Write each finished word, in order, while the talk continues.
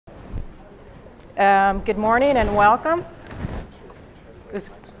Good morning and welcome. It was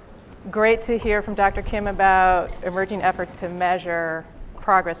great to hear from Dr. Kim about emerging efforts to measure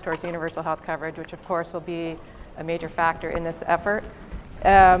progress towards universal health coverage, which of course will be a major factor in this effort.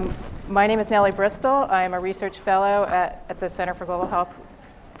 My name is Nellie Bristol. I'm a research fellow at the Center for Global Health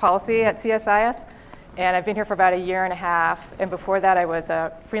Policy at CSIS, and I've been here for about a year and a half. And before that, I was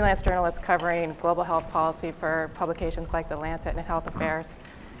a freelance journalist covering global health policy for publications like The Lancet and Health Affairs.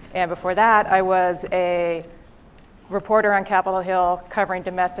 And before that, I was a reporter on Capitol Hill covering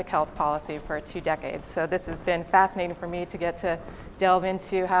domestic health policy for 2 decades. So this has been fascinating for me to get to delve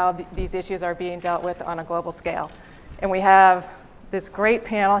into how these issues are being dealt with on a global scale. And we have this great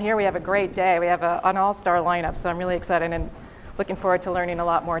panel here. We have a great day. We have an all-star lineup, so I'm really excited and looking forward to learning a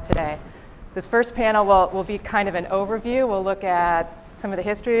lot more today. This first panel will be kind of an overview. We'll look at some of the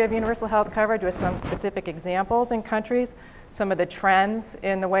history of universal health coverage with some specific examples in countries, some of the trends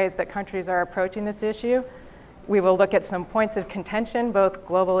in the ways that countries are approaching this issue. We will look at some points of contention, both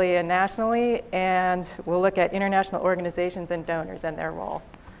globally and nationally, and we'll look at international organizations and donors and their role.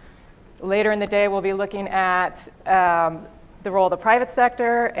 Later in the day, we'll be looking at the role of the private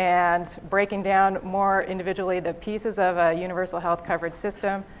sector and breaking down more individually the pieces of a universal health coverage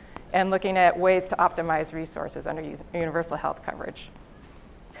system and looking at ways to optimize resources under universal health coverage.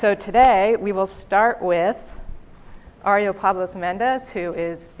 So today, we will start with Ariel Pablos-Méndez, who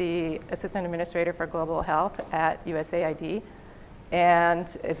is the Assistant Administrator for Global Health at USAID, and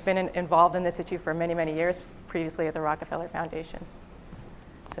has been involved in this issue for many, many years, previously at the Rockefeller Foundation.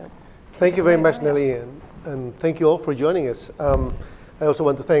 So, thank you very much, Nellie, and thank you all for joining us. I also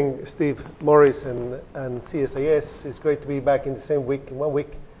want to thank Steve Morris and CSIS. It's great to be back in the same week, in 1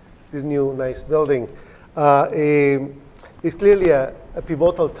 week, this new nice building. It's clearly a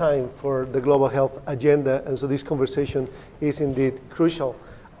pivotal time for the global health agenda, and so this conversation is indeed crucial.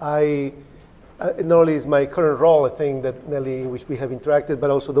 Not only is my current role, I think, that Nellie, in which we have interacted, but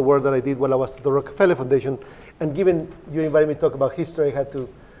also the work that I did while I was at the Rockefeller Foundation. And given you invited me to talk about history, I had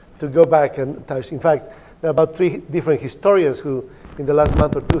to go back and touch. In fact, there are about 3 different historians who, in the last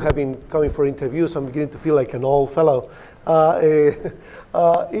month or 2, have been coming for interviews. I'm beginning to feel like an old fellow.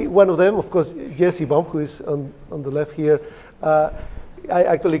 One of them, of course, Jesse Baum, who is on the left here. I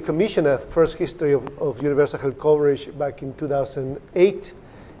actually commissioned a first history of universal health coverage back in 2008,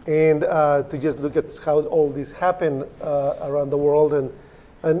 and to just look at how all this happened around the world.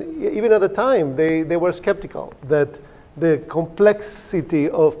 And even at the time, they were skeptical that the complexity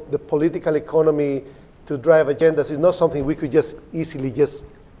of the political economy to drive agendas is not something we could just easily just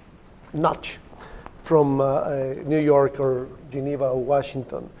notch from New York or Geneva or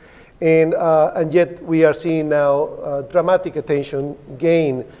Washington. And yet we are seeing now dramatic attention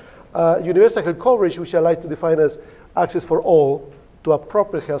gain. Universal health coverage, which I like to define as access for all to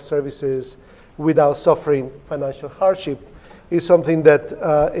appropriate health services without suffering financial hardship, is something that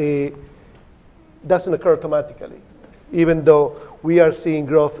doesn't occur automatically. Even though we are seeing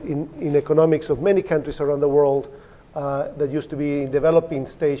growth in economics of many countries around the world that used to be in developing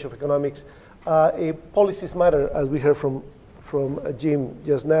stage of economics, policies matter, as we heard from Jim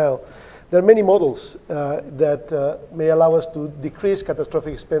just now. There are many models that may allow us to decrease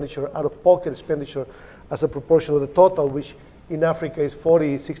catastrophic expenditure, out-of-pocket expenditure, as a proportion of the total, which in Africa is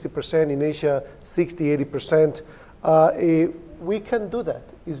 40, 60%, in Asia, 60, 80%. We can do that.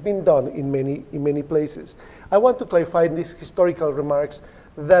 It's been done in many places. I want to clarify in these historical remarks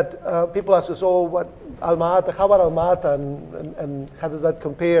that people ask us, oh, what Alma-Ata, how about Alma-Ata, and how does that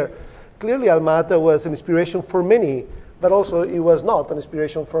compare? Clearly, Alma-Ata was an inspiration for many, but also it was not an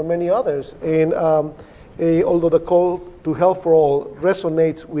inspiration for many others. And although the call to health for all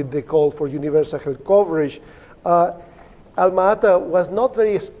resonates with the call for universal health coverage, Alma-Ata was not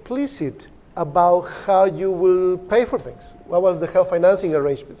very explicit about how you will pay for things. What was the health financing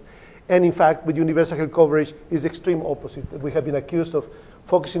arrangements? And in fact, with universal health coverage is the extreme opposite. We have been accused of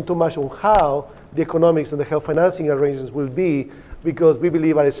focusing too much on how the economics and the health financing arrangements will be, because we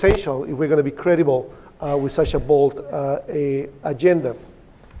believe are essential if we're going to be credible with such a bold agenda.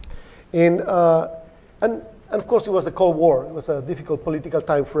 And of course, it was a Cold War. It was a difficult political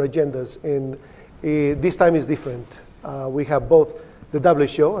time for agendas. And this time is different. We have both the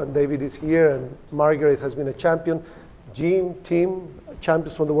WHO, and David is here, and Margaret has been a champion. Jim, Tim,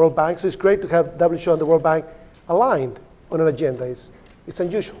 champions from the World Bank. So it's great to have WHO and the World Bank aligned on an agenda. It's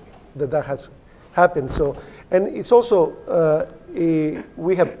unusual that has happened. So, and it's also,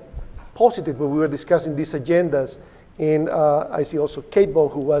 we have posited when we were discussing these agendas, and I see also Kate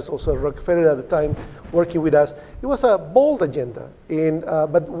Bond, who was also at Rockefeller at the time, working with us. It was a bold agenda, and,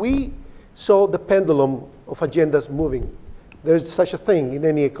 but we saw the pendulum of agendas moving there's such a thing in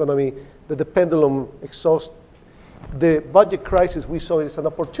any economy that the pendulum exhausts. The budget crisis we saw is an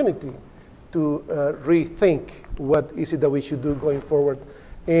opportunity to rethink what is it that we should do going forward.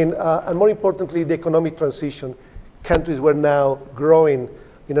 And more importantly, the economic transition. Countries were now growing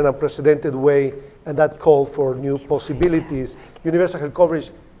in an unprecedented way, and that called for new possibilities. Universal health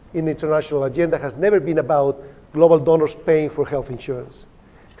coverage in the international agenda has never been about global donors paying for health insurance.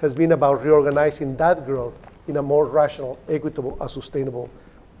 It has been about reorganizing that growth in a more rational, equitable, and sustainable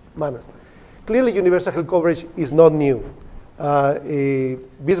manner. Clearly, universal health coverage is not new.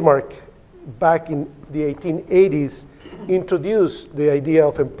 Bismarck, back in the 1880s, introduced the idea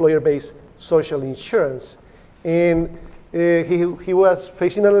of employer-based social insurance. And he was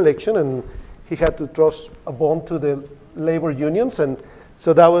facing an election, and he had to trust a bomb to the labor unions, and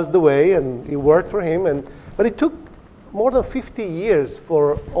so that was the way, and it worked for him. But it took more than 50 years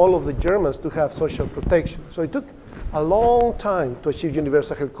for all of the Germans to have social protection. So it took a long time to achieve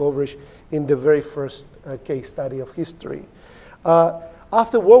universal health coverage in the very first case study of history.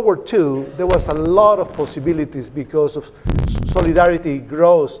 After World War II, there was a lot of possibilities because of solidarity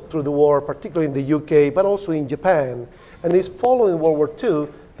grows through the war, particularly in the UK, but also in Japan. And it's following World War II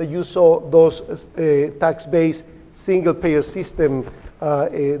that you saw those tax-based single-payer system,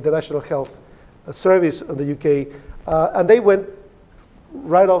 the National Health Service of the UK, and they went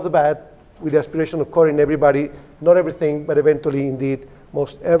right off the bat with the aspiration of covering everybody, not everything, but eventually, indeed,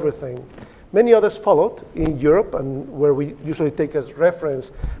 most everything. Many others followed in Europe, and where we usually take as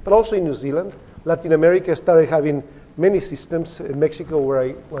reference, but also in New Zealand. Latin America started having many systems. In Mexico, where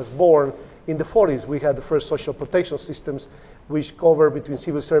I was born, in the 40s, we had the first social protection systems, which cover between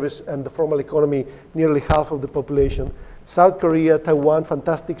civil service and the formal economy nearly half of the population. South Korea, Taiwan,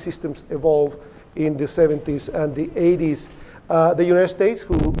 fantastic systems evolved in the 70s and the 80s. The United States,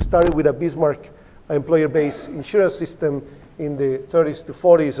 who started with a Bismarck employer-based insurance system in the 30s to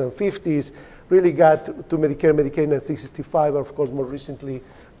 40s and 50s, really got to Medicare, Medicaid, and 1965, and of course, more recently,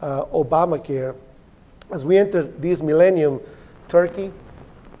 Obamacare. As we enter this millennium, Turkey,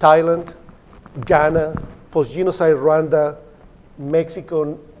 Thailand, Ghana, post-genocide Rwanda,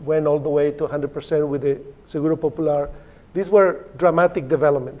 Mexico went all the way to 100% with the Seguro Popular. These were dramatic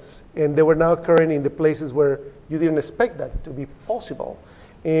developments, and they were now occurring in the places where you didn't expect that to be possible.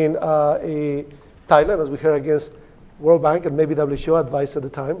 In Thailand, as we heard against World Bank and maybe WHO advised at the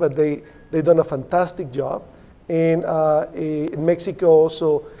time, but they've done a fantastic job. And in Mexico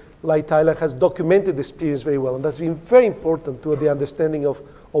also, like Thailand, has documented the experience very well, and that's been very important to the understanding of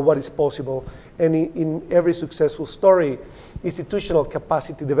what is possible. And in every successful story, institutional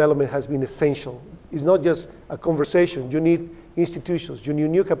capacity development has been essential. It's not just a conversation. You need institutions, you need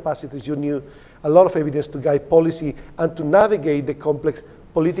new capacities, you need a lot of evidence to guide policy and to navigate the complex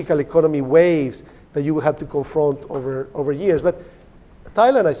political economy waves that you will have to confront over years. But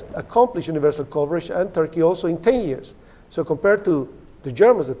Thailand has accomplished universal coverage, and Turkey also in 10 years. So compared to the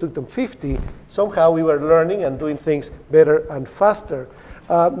Germans that took them 50, somehow we were learning and doing things better and faster.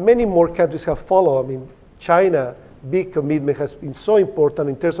 Many more countries have followed. I mean, China, big commitment has been so important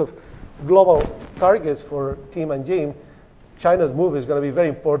in terms of global targets for Tim and Jim. China's move is going to be very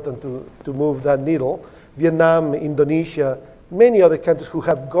important to move that needle. Vietnam, Indonesia, many other countries who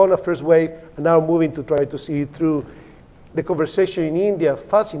have gone a first wave and now moving to try to see it through. The conversation in India,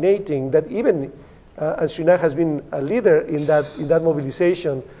 fascinating that even, and Sri Lanka has been a leader in that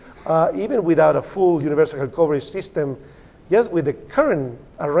mobilization, even without a full universal health coverage system, just with the current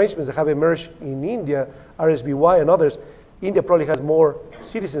arrangements that have emerged in India, RSBY and others, India probably has more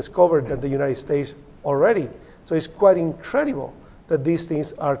citizens covered than the United States already. So it's quite incredible that these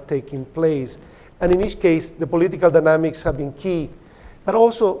things are taking place. And in each case, the political dynamics have been key, but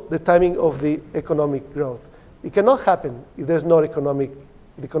also the timing of the economic growth. It cannot happen if there's no the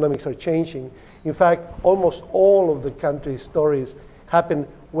economics are changing. In fact, almost all of the country's stories happen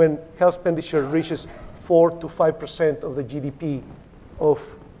when health expenditure reaches 4 to 5% of the GDP of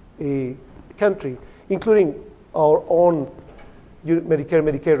a country, including our own Medicare,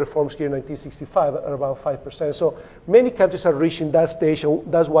 Medicaid reforms here in 1965 at about 5%. So many countries are reaching that stage,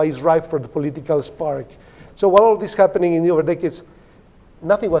 and that's why it's ripe for the political spark. So while all this happening in the over decades,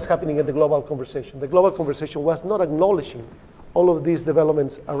 nothing was happening in the global conversation. The global conversation was not acknowledging all of these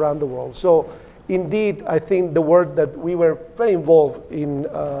developments around the world. So indeed, I think the work that we were very involved in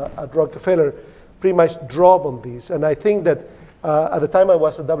at Rockefeller pretty much drove on this. And I think that at the time I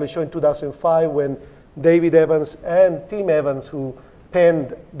was at WHO in 2005, when David Evans and Tim Evans, who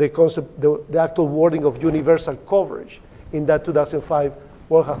penned the concept, the actual wording of universal coverage in that 2005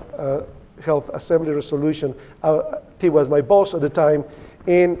 World Health Assembly resolution. Tim was my boss at the time.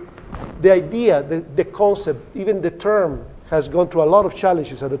 And the idea, the concept, even the term has gone through a lot of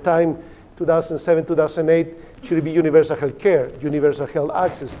challenges. At the time, 2007, 2008, should it be universal health care, universal health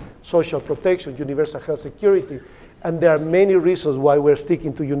access, social protection, universal health security? And there are many reasons why we're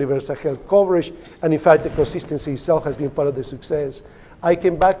sticking to universal health coverage, and in fact, the consistency itself has been part of the success. I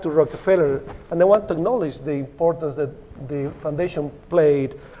came back to Rockefeller, and I want to acknowledge the importance that the foundation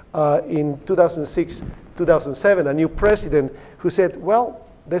played in 2006, 2007, a new president who said, well,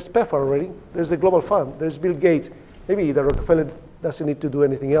 there's PEPFAR already, there's the Global Fund, there's Bill Gates, maybe the Rockefeller doesn't need to do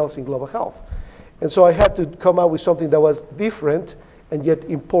anything else in global health. And so I had to come up with something that was different and yet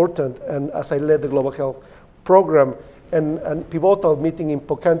important, and as I led the global health program and pivotal meeting in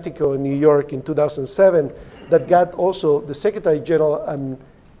Pocantico in New York in 2007 that got also the Secretary General and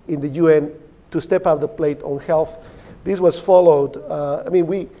in the UN to step up the plate on health. This was followed,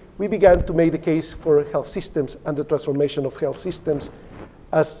 we began to make the case for health systems and the transformation of health systems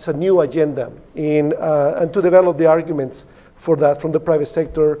as a new agenda and to develop the arguments for that from the private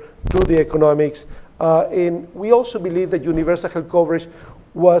sector through the economics. And we also believe that universal health coverage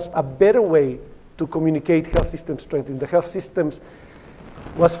was a better way to communicate health system strengthening. The health systems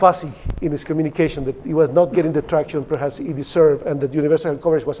was fuzzy in its communication, that it was not getting the traction perhaps it deserved, and that universal health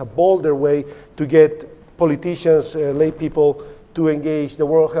coverage was a bolder way to get politicians, lay people to engage. The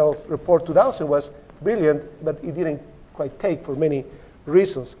World Health Report 2000 was brilliant, but it didn't quite take for many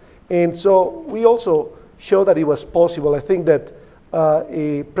reasons. And so we also showed that it was possible. I think that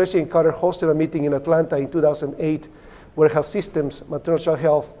President Carter hosted a meeting in Atlanta in 2008 where health systems, maternal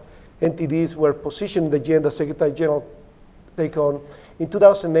health, entities were positioned in the agenda, Secretary General take on. In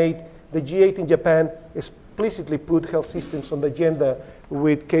 2008, the G8 in Japan explicitly put health systems on the agenda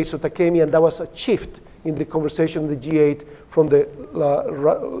with Keiso Takemi, and that was a shift in the conversation of the G8 from the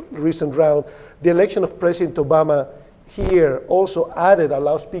recent round. The election of President Obama here also added a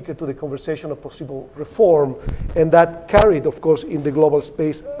loudspeaker to the conversation of possible reform, and that carried, of course, in the global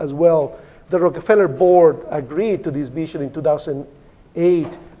space as well. The Rockefeller board agreed to this vision in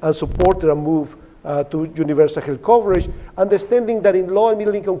 2008 and supported a move to universal health coverage, understanding that in low and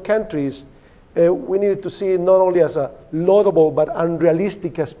middle income countries, we needed to see it not only as a laudable but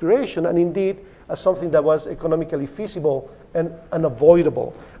unrealistic aspiration, and indeed as something that was economically feasible and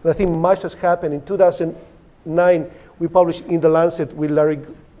unavoidable. And I think much has happened. In 2009, we published in The Lancet with Larry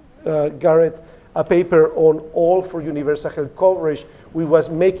Garrett a paper on all for universal health coverage. We was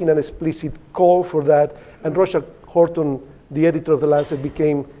making an explicit call for that, and Rochelle Horton, the editor of The Lancet,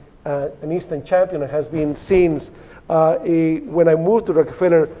 became an instant champion and has been since. When I moved to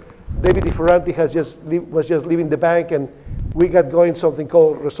Rockefeller, David DiFerranti was just leaving the bank, and we got going something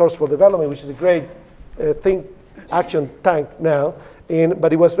called Resource for Development, which is a great action tank now.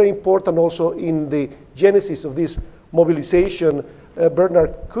 But it was very important also in the genesis of this mobilization.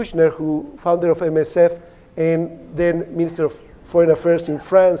 Bernard Kouchner, who founder of MSF and then Minister of Foreign Affairs in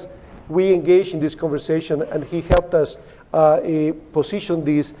France, we engaged in this conversation, and he helped us position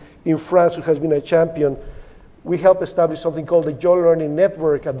this in France, who has been a champion. We helped establish something called the Joint Learning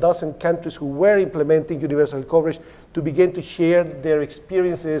Network, a dozen countries who were implementing universal coverage to begin to share their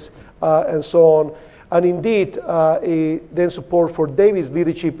experiences and so on. And indeed, then support for David's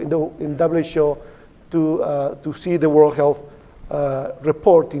leadership in WHO to see the World Health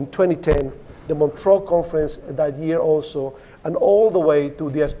Report in 2010, the Montreux Conference that year also, and all the way to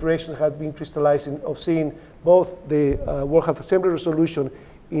the aspirations had been crystallizing of seeing both the World Health Assembly resolution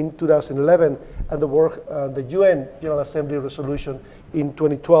in 2011 and the UN General Assembly resolution in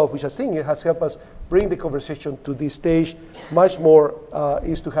 2012, which I think has helped us bring the conversation to this stage. Much more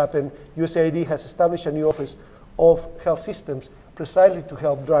is to happen. USAID has established a new office of health systems precisely to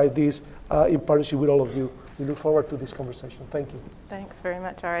help drive this in partnership with all of you. We look forward to this conversation. Thank you. Thanks very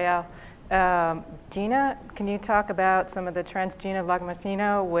much, Ariel. Gina, can you talk about some of the trends? Gina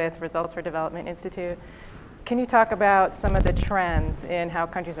Lagomarsino with Results for Development Institute. Can you talk about some of the trends in how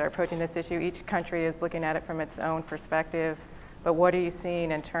countries are approaching this issue? Each country is looking at it from its own perspective, but what are you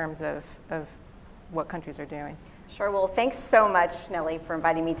seeing in terms of what countries are doing? Sure. Well, thanks so much, Nellie, for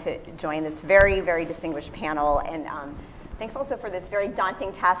inviting me to join this very, very distinguished panel. And thanks also for this very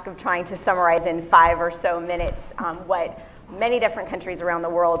daunting task of trying to summarize in 5 or so minutes what many different countries around the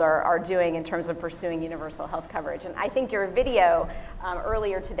world are doing in terms of pursuing universal health coverage. And I think your video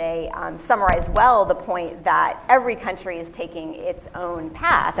earlier today summarized well the point that every country is taking its own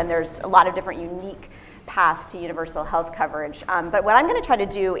path, and there's a lot of different unique paths to universal health coverage. But what I'm going to try to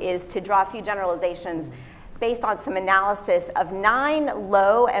do is to draw a few generalizations based on some analysis of 9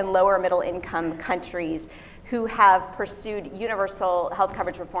 low and lower middle income countries who have pursued universal health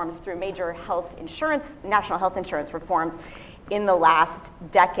coverage reforms through major national health insurance reforms in the last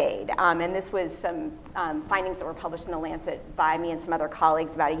decade. And this was some findings that were published in The Lancet by me and some other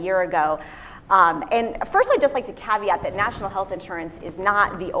colleagues about a year ago. And first, I'd just like to caveat that national health insurance is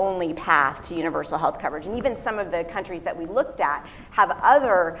not the only path to universal health coverage. And even some of the countries that we looked at have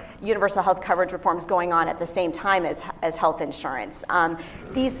other universal health coverage reforms going on at the same time as health insurance.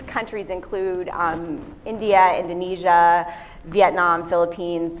 These countries include India, Indonesia, Vietnam,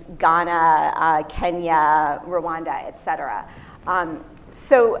 Philippines, Ghana, Kenya, Rwanda, et cetera.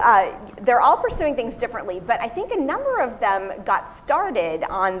 So they're all pursuing things differently, but I think a number of them got started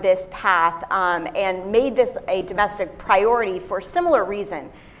on this path and made this a domestic priority for a similar reason.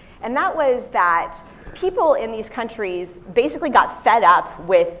 And that was that people in these countries basically got fed up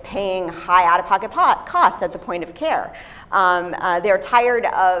with paying high out-of-pocket costs at the point of care. They're tired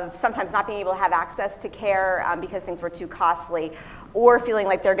of sometimes not being able to have access to care because things were too costly, or feeling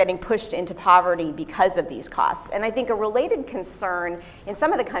like they're getting pushed into poverty because of these costs. And I think a related concern in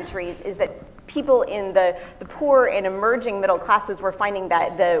some of the countries is that people in the poor and emerging middle classes were finding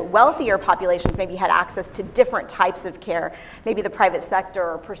that the wealthier populations maybe had access to different types of care, maybe the private sector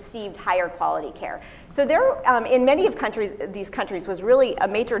or perceived higher quality care. So there, in many of these countries was really a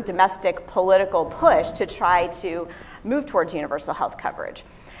major domestic political push to try to move towards universal health coverage.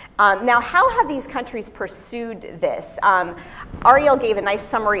 Now, how have these countries pursued this? Ariel gave a nice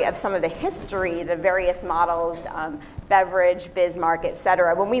summary of some of the history, the various models, Beveridge, Bismarck, et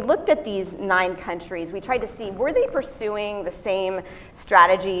cetera. When we looked at these 9 countries, we tried to see, were they pursuing the same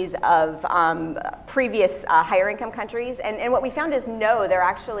strategies of previous higher income countries? And what we found is no, they're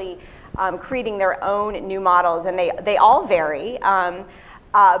actually creating their own new models, and they all vary.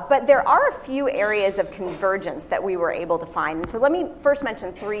 But there are a few areas of convergence that we were able to find. And so let me first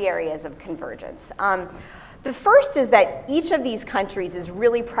mention 3 areas of convergence. The first is that each of these countries is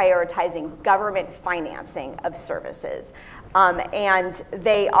really prioritizing government financing of services. And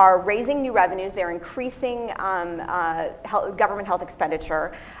they are raising new revenues, they're increasing government health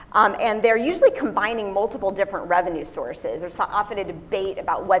expenditure, and they're usually combining multiple different revenue sources. There's often a debate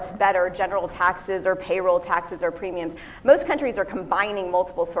about what's better, general taxes or payroll taxes or premiums. Most countries are combining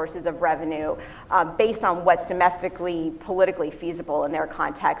multiple sources of revenue based on what's domestically, politically feasible in their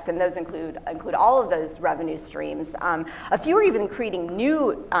context, and those include all of those revenue streams. A few are even creating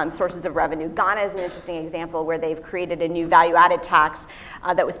new sources of revenue. Ghana is an interesting example where they've created a new value-added tax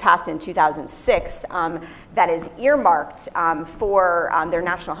that was passed in 2006 that is earmarked for their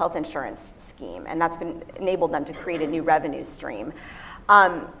national health insurance scheme, and that's enabled them to create a new revenue stream.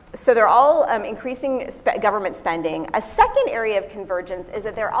 So they're all increasing government spending. A second area of convergence is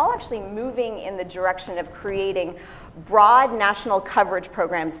that they're all actually moving in the direction of creating broad national coverage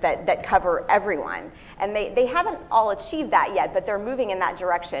programs that cover everyone. And they haven't all achieved that yet, but they're moving in that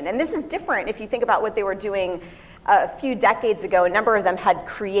direction. And this is different if you think about what they were doing a few decades ago. A number of them had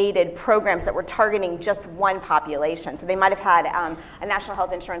created programs that were targeting just one population. So they might have had a national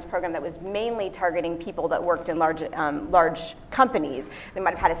health insurance program that was mainly targeting people that worked in large companies. They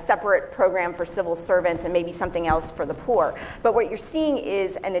might have had a separate program for civil servants and maybe something else for the poor. But what you're seeing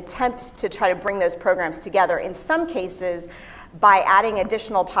is an attempt to try to bring those programs together, in some cases by adding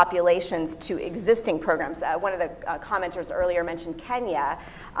additional populations to existing programs. One of the commenters earlier mentioned Kenya.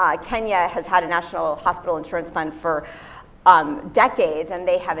 Kenya has had a national hospital insurance fund for decades, and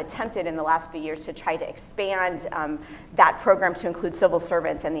they have attempted in the last few years to try to expand that program to include civil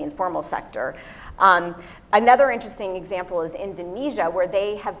servants and the informal sector. Another interesting example is Indonesia, where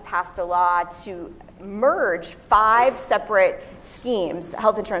they have passed a law to merge 5 separate schemes,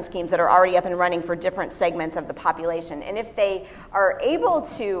 health insurance schemes that are already up and running for different segments of the population. And if they are able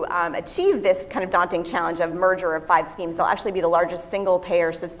to achieve this kind of daunting challenge of merger of 5 schemes, they'll actually be the largest single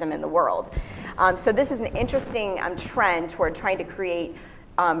payer system in the world. So this is an interesting trend toward trying to create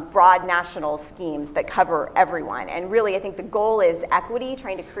broad national schemes that cover everyone. And really, I think the goal is equity,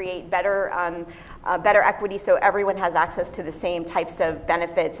 trying to create better equity so everyone has access to the same types of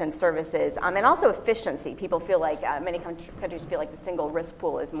benefits and services, and also efficiency. People feel like, many countries feel like the single risk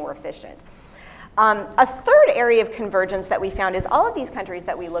pool is more efficient. A third area of convergence that we found is all of these countries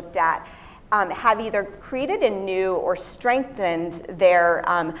that we looked at have either created a new or strengthened their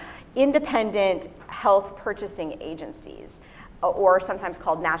independent health purchasing agencies, or sometimes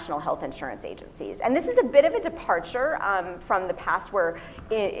called national health insurance agencies. And this is a bit of a departure from the past, where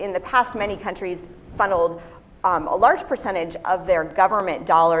in the past many countries funneled a large percentage of their government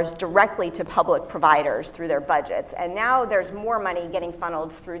dollars directly to public providers through their budgets. And now there's more money getting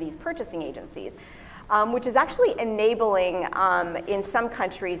funneled through these purchasing agencies. which is actually enabling, in some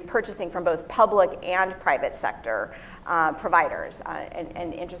countries, purchasing from both public and private sector providers,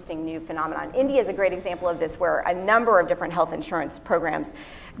 an interesting new phenomenon. India is a great example of this, where a number of different health insurance programs,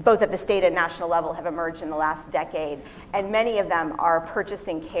 both at the state and national level, have emerged in the last decade, and many of them are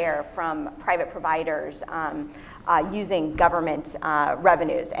purchasing care from private providers using government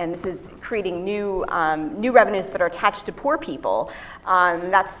revenues, and this is creating new revenues that are attached to poor people.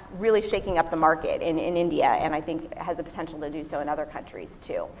 That's really shaking up the market in India, and I think has the potential to do so in other countries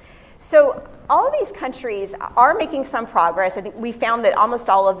too. So all of these countries are making some progress. I think we found that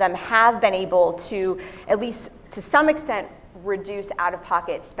almost all of them have been able to, at least to some extent, reduce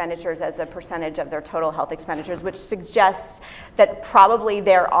out-of-pocket expenditures as a percentage of their total health expenditures, which suggests that probably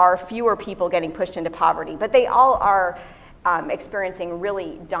there are fewer people getting pushed into poverty. But they all are experiencing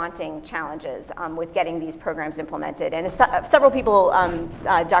really daunting challenges with getting these programs implemented. And several people,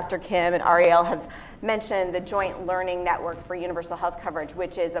 Dr. Kim and Ariel, have mentioned the Joint Learning Network for Universal Health Coverage,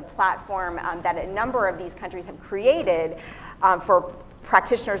 which is a platform that a number of these countries have created for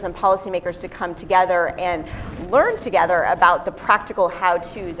practitioners and policymakers to come together and learn together about the practical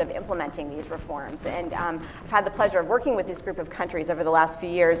how-tos of implementing these reforms. And I've had the pleasure of working with this group of countries over the last few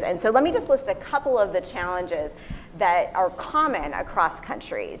years. And so let me just list a couple of the challenges that are common across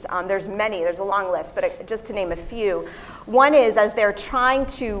countries. There's many, there's a long list, but just to name a few. One is, as they're trying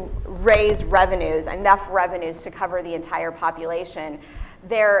to raise revenues, enough revenues to cover the entire population,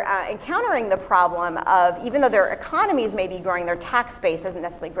 they're encountering the problem of, even though their economies may be growing, their tax base doesn't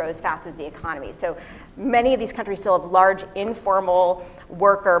necessarily grow as fast as the economy. So many of these countries still have large informal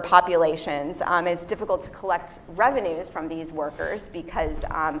worker populations, and it's difficult to collect revenues from these workers because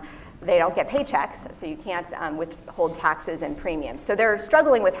they don't get paychecks, so you can't withhold taxes and premiums. So they're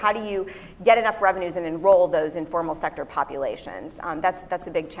struggling with how do you get enough revenues and enroll those informal sector populations. That's a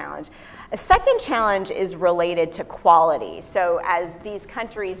big challenge. A second challenge is related to quality. So as these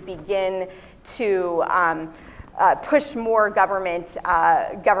countries begin to push more government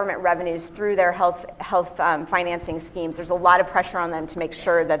revenues through their health financing schemes, there's a lot of pressure on them to make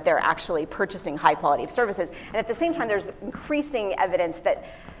sure that they're actually purchasing high quality of services. And at the same time, there's increasing evidence that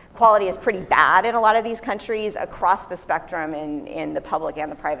quality is pretty bad in a lot of these countries across the spectrum in the public and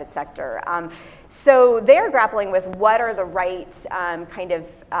the private sector. So they're grappling with what are the right kind of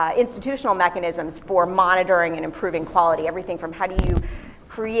institutional mechanisms for monitoring and improving quality. Everything from how do you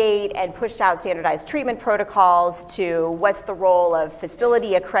create and push out standardized treatment protocols to what's the role of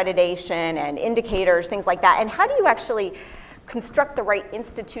facility accreditation and indicators, things like that. And how do you actually construct the right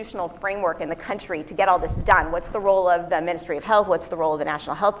institutional framework in the country to get all this done? What's the role of the Ministry of Health? What's the role of the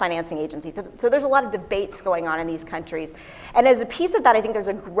National Health Financing Agency? So there's a lot of debates going on in these countries. And as a piece of that, I think there's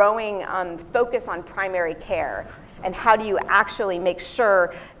a growing focus on primary care. And how do you actually make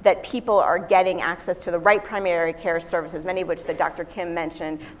sure that people are getting access to the right primary care services, many of which that Dr. Kim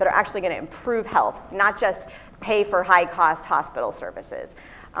mentioned, that are actually going to improve health, not just pay for high-cost hospital services.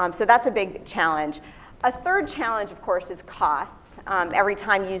 So that's a big challenge. A third challenge, of course, is costs. Every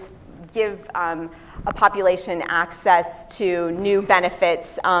time you give a population access to new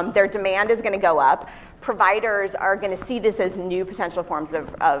benefits, their demand is going to go up. Providers are going to see this as new potential forms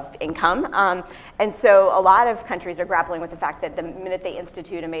of income. And so a lot of countries are grappling with the fact that the minute they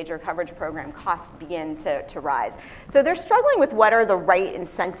institute a major coverage program, costs begin to rise. So they're struggling with what are the right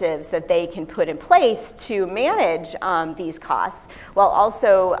incentives that they can put in place to manage these costs while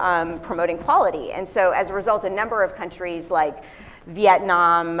also promoting quality. And so as a result, a number of countries like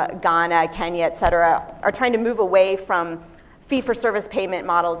Vietnam, Ghana, Kenya, et cetera, are trying to move away from fee-for-service payment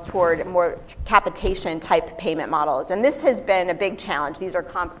models toward more capitation-type payment models. And this has been a big challenge. These are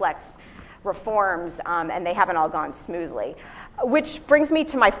complex reforms, and they haven't all gone smoothly. Which brings me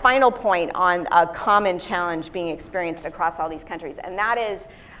to my final point on a common challenge being experienced across all these countries, and that is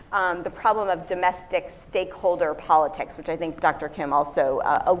the problem of domestic stakeholder politics, which I think Dr. Kim also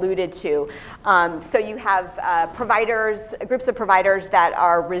alluded to. So you have groups of providers that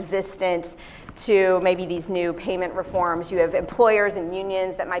are resistant to maybe these new payment reforms. You have employers and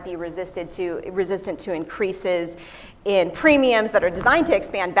unions that might be resistant to increases in premiums that are designed to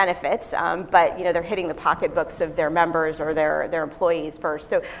expand benefits, but they're hitting the pocketbooks of their members or their employees first.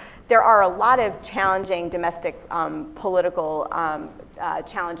 So there are a lot of challenging domestic political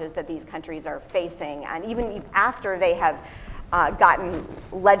challenges that these countries are facing, and even after they have gotten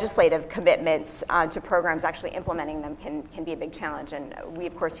legislative commitments to programs, actually implementing them can be a big challenge. And we,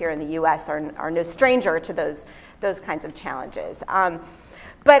 of course, here in the US are no stranger to those kinds of challenges.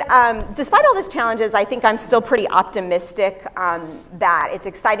 But despite all these challenges, I think I'm still pretty optimistic that it's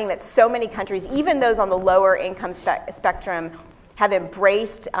exciting that so many countries, even those on the lower income spectrum, have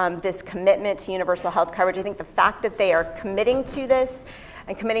embraced this commitment to universal health coverage. I think the fact that they are committing to this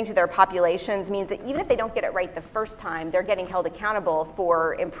and committing to their populations means that even if they don't get it right the first time, they're getting held accountable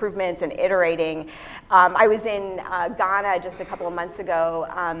for improvements and iterating. I was in Ghana just a couple of months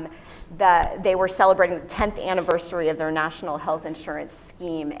ago. They were celebrating the 10th anniversary of their national health insurance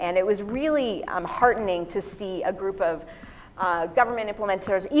scheme, and it was really heartening to see a group of government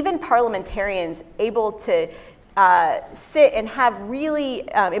implementers, even parliamentarians, able to sit and have really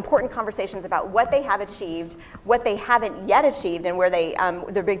important conversations about what they have achieved, what they haven't yet achieved, and where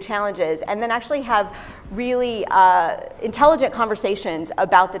their big challenges, and then actually have really intelligent conversations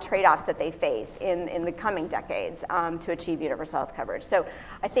about the trade-offs that they face in the coming decades to achieve universal health coverage. So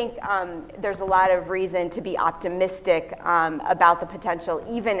I think there's a lot of reason to be optimistic about the potential,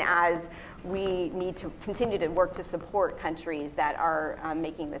 even as we need to continue to work to support countries that are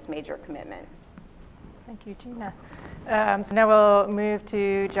making this major commitment. Thank you, Gina. So now we'll move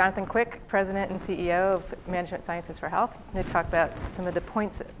to Jonathan Quick, President and CEO of Management Sciences for Health. He's going to talk about some of the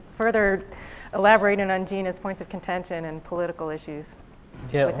points, further elaborating on Gina's points of contention and political issues.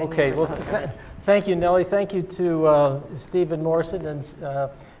 Yeah, okay. Well, thank you, Nellie. Thank you to Stephen Morrison and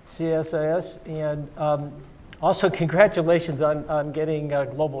CSIS. And also, congratulations on getting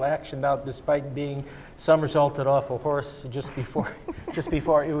Global Action out despite being somersaulted off a horse just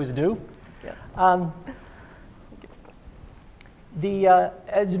before it was due. Yeah.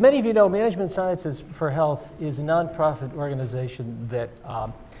 As many of you know, Management Sciences for Health is a nonprofit organization that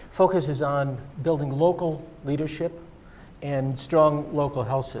focuses on building local leadership and strong local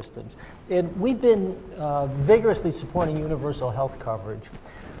health systems. And we've been vigorously supporting universal health coverage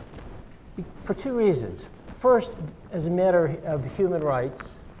for two reasons. First, as a matter of human rights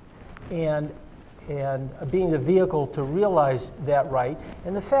and being the vehicle to realize that right,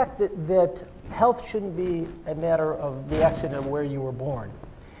 and the fact that health shouldn't be a matter of the accident of where you were born.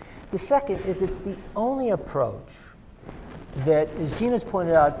 The second is it's the only approach that, as Gina's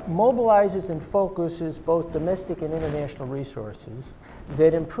pointed out, mobilizes and focuses both domestic and international resources,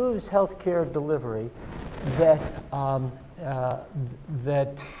 that improves healthcare delivery, that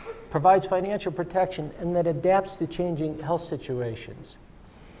provides financial protection, and that adapts to changing health situations.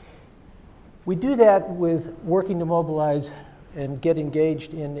 We do that with working to mobilize and get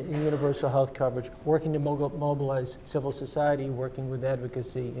engaged in universal health coverage, working to mobilize civil society, working with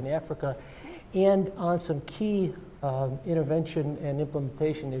advocacy in Africa, and on some key intervention and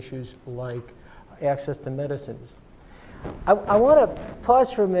implementation issues like access to medicines. I want to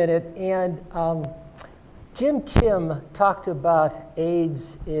pause for a minute, and Jim Kim talked about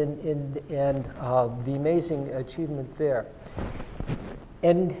AIDS and the amazing achievement there,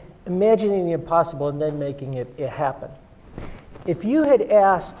 and imagining the impossible and then making it happen. If you had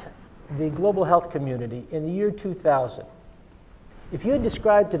asked the global health community in the year 2000, if you had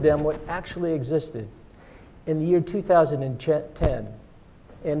described to them what actually existed in the year 2010,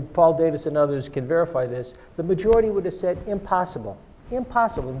 and Paul Davis and others can verify this, the majority would have said impossible.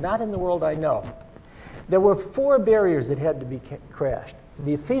 Impossible, not in the world I know. There were 4 barriers that had to be crashed.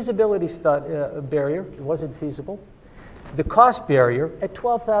 The feasibility barrier, it wasn't feasible. The cost barrier, at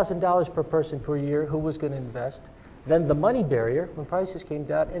 $12,000 per person per year, who was going to invest? Then the money barrier, when prices came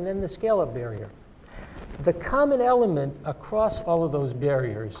down, and then the scale-up barrier. The common element across all of those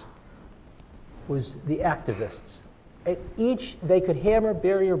barriers was the activists. At each, they could hammer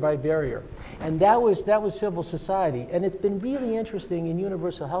barrier by barrier. And that was civil society. And it's been really interesting in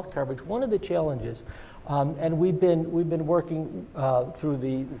universal health coverage. One of the challenges, and we've been working through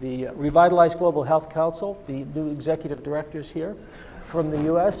the Revitalized Global Health Council, the new executive directors here from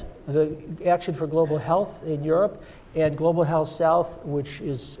the US, the Action for Global Health in Europe, and Global Health South, which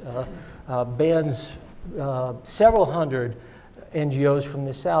is bans several hundred NGOs from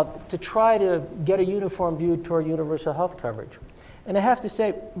the South, to try to get a uniform view toward universal health coverage. And I have to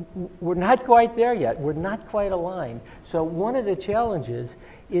say, we're not quite there yet. We're not quite aligned. So one of the challenges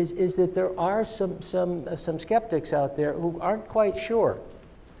is that there are some skeptics out there who aren't quite sure.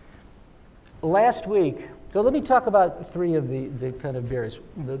 Last week, so let me talk about 3 of the kind of barriers.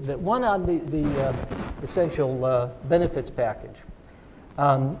 The one on the essential benefits package.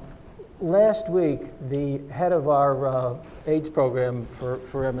 Last week, the head of our AIDS program for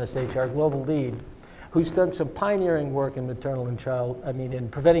MSH, our global lead, who's done some pioneering work in in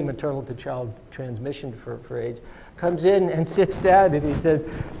preventing maternal to child transmission for AIDS, comes in and sits down and he says,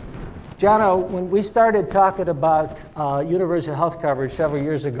 Jono, when we started talking about universal health coverage several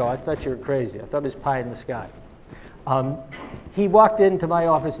years ago, I thought you were crazy. I thought it was pie in the sky. He walked into my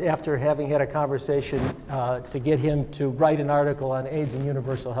office after having had a conversation to get him to write an article on AIDS and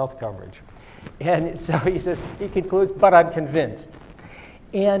universal health coverage. And so he says, he concludes, but I'm convinced.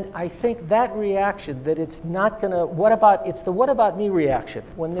 And I think that reaction, that it's not going to, it's the what about me reaction.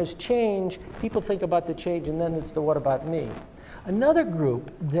 When there's change, people think about the change, and then it's the what about me. Another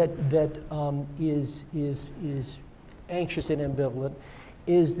group that is anxious and ambivalent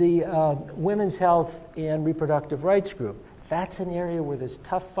is the women's health and reproductive rights group. That's an area where there's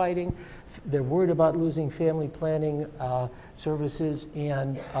tough fighting. They're worried about losing family planning services.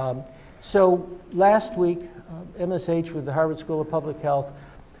 And so last week, MSH with the Harvard School of Public Health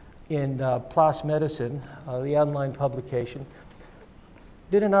in PLOS Medicine, the online publication,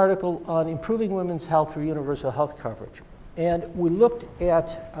 did an article on improving women's health through universal health coverage. And we looked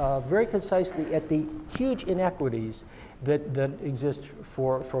at, very concisely, at the huge inequities that exist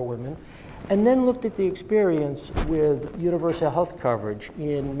for women, and then looked at the experience with universal health coverage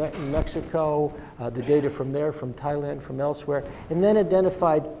in Mexico, the data from there, from Thailand, from elsewhere, and then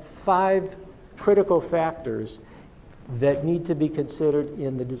identified 5 critical factors that need to be considered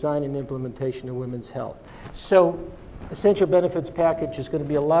in the design and implementation of women's health. So, essential benefits package is going to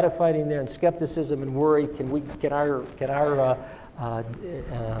be a lot of fighting there, and skepticism and worry. Can our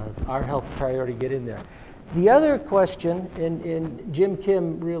health priority get in there? The other question, and Jim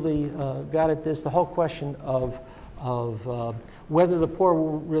Kim really got at this, the whole question of whether the poor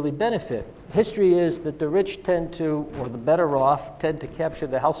will really benefit. History is that the rich tend to, or the better off, tend to capture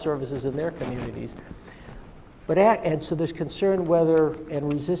the health services in their communities. And so there's concern whether,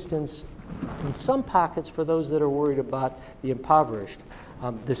 and resistance in some pockets for those that are worried about the impoverished.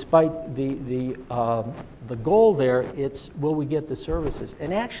 Despite the goal there, it's will we get the services?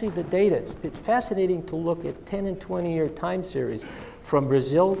 And actually the data, it's fascinating to look at 10 and 20-year time series from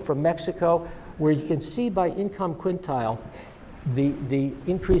Brazil, from Mexico, where you can see by income quintile the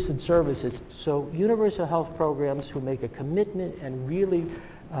increase in services. So universal health programs who make a commitment and really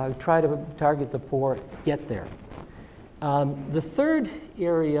try to target the poor get there. The third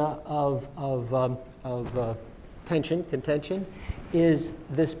area of contention is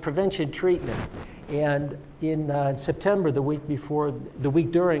this prevention treatment. And in September, the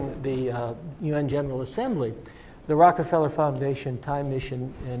week during the UN General Assembly, the Rockefeller Foundation, Time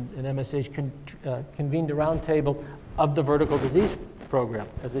Mission, and MSH convened a roundtable of the vertical disease program.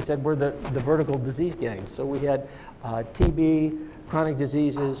 As I said, we're the vertical disease gang. So we had TB, chronic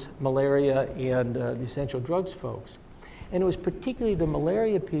diseases, malaria, and the essential drugs folks. And it was particularly the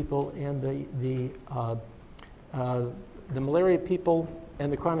malaria people and the malaria people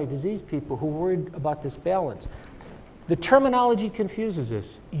and the chronic disease people who worried about this balance. The terminology confuses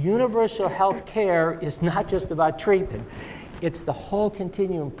us. Universal health care is not just about treatment. It's the whole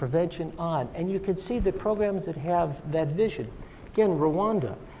continuum, prevention on. And you can see the programs that have that vision. Again,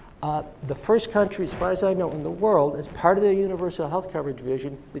 Rwanda, the first country, as far as I know, in the world, as part of their universal health coverage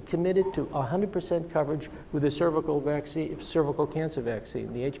vision, that committed to 100% coverage with the cervical cancer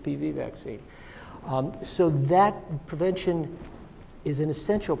vaccine, the HPV vaccine. So that prevention is an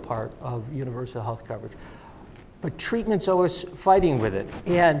essential part of universal health coverage. But treatment's always fighting with it,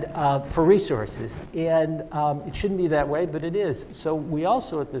 and for resources. And it shouldn't be that way, but it is. So we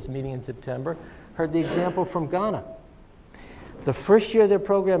also, at this meeting in September, heard the example from Ghana. The first year of their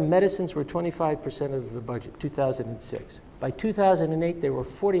program, medicines were 25% of the budget, 2006. By 2008, they were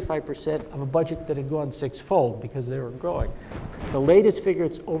 45% of a budget that had gone 6-fold because they were growing. The latest figure,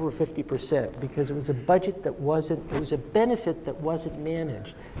 it's over 50% because it was a budget that wasn't, it was a benefit that wasn't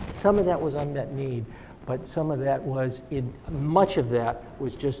managed. Some of that was unmet need, but some of that was, much of that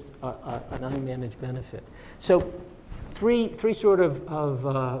was just an unmanaged benefit. So three sort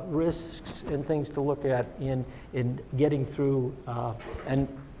of risks and things to look at in getting through and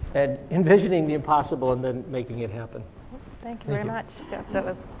envisioning the impossible and then making it happen. Thank you very much. Yeah, that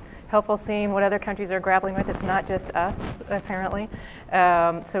was helpful seeing what other countries are grappling with. It's not just us, apparently.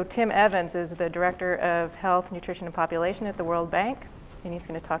 So Tim Evans is the Director of Health, Nutrition, and Population at the World Bank, and he's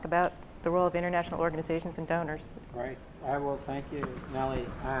going to talk about the role of international organizations and donors. Right. I will. Thank you, Nellie.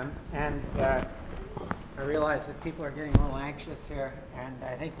 I realize that people are getting a little anxious here, and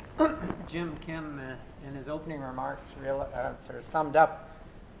I think Jim Kim, in his opening remarks, sort of summed up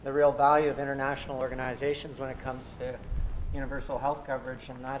the real value of international organizations when it comes to universal health coverage,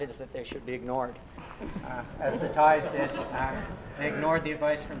 and that is that they should be ignored. As the Thais did, they ignored the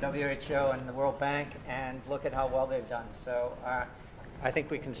advice from WHO and the World Bank, and look at how well they've done. So I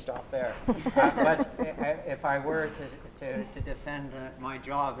think we can stop there. But if I were to defend my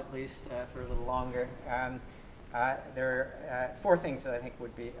job, at least for a little longer, there are 4 things that I think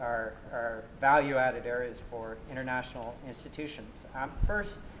would be our value-added areas for international institutions.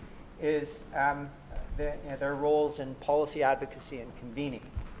 First is their roles in policy advocacy and convening.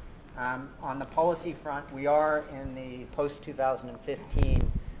 On the policy front, we are in the post-2015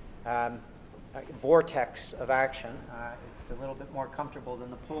 vortex of action. It's a little bit more comfortable than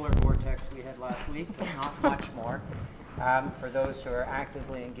the polar vortex we had last week, but not much more. For those who are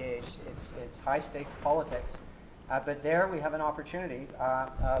actively engaged, it's high-stakes politics. But there we have an opportunity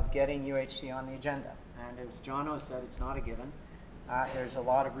of getting UHC on the agenda. And as Jono said, it's not a given. There's a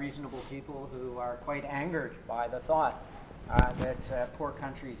lot of reasonable people who are quite angered by the thought that poor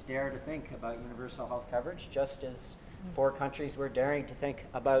countries dare to think about universal health coverage, just as poor countries were daring to think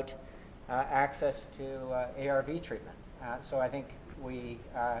about access to ARV treatment. So I think we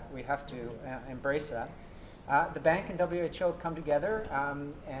have to embrace that. The bank and WHO have come together,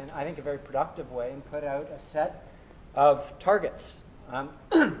 and I think a very productive way, and put out a set of targets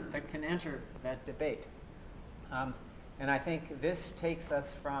that can enter that debate. And I think this takes us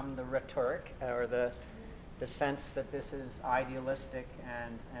from the rhetoric, or the sense that this is idealistic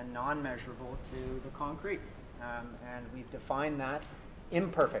and non-measurable, to the concrete. And we've defined that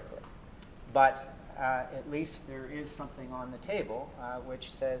imperfectly. But at least there is something on the table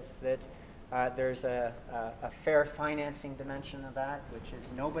which says that there's a fair financing dimension of that, which is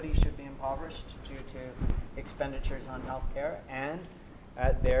nobody should be impoverished due to expenditures on healthcare, and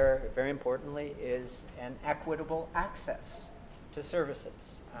there, very importantly, is an equitable access to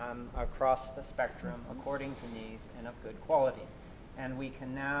services across the spectrum according to need and of good quality. And we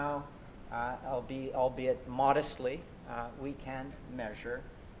can now, albeit modestly, we can measure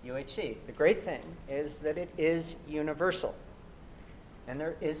UHC. The great thing is that it is universal. And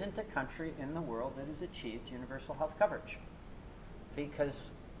there isn't a country in the world that has achieved universal health coverage. Because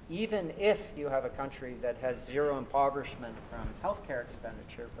even if you have a country that has zero impoverishment from healthcare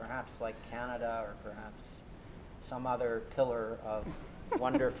expenditure, perhaps like Canada or perhaps some other pillar of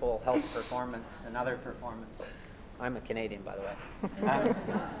wonderful health performance and other performance. I'm a Canadian, by the way.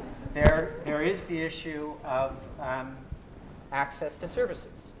 There is the issue of access to services.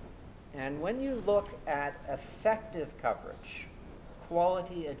 And when you look at effective coverage,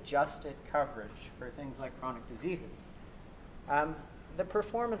 quality adjusted coverage for things like chronic diseases, the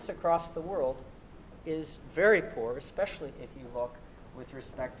performance across the world is very poor, especially if you look with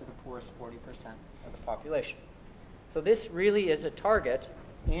respect to the poorest 40% of the population. So this really is a target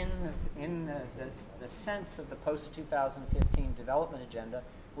in the sense of the post-2015 development agenda,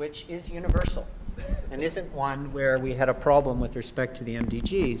 which is universal and isn't one where we had a problem with respect to the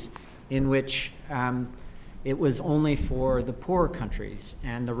MDGs, in which it was only for the poorer countries,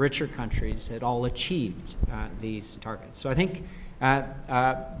 and the richer countries had all achieved these targets. So I think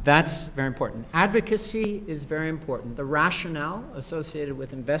that's very important. Advocacy is very important. The rationale associated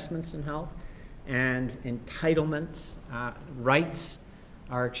with investments in health and entitlements, rights,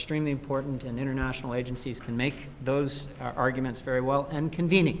 are extremely important, and international agencies can make those arguments very well. And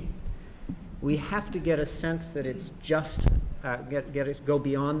convening. We have to get a sense that it's just, go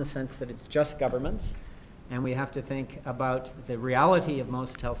beyond the sense that it's just governments, and we have to think about the reality of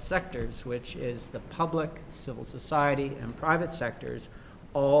most health sectors, which is the public, civil society, and private sectors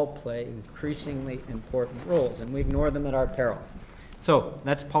all play increasingly important roles, and we ignore them at our peril. So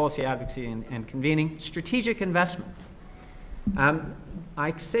that's policy advocacy and convening. Strategic investments.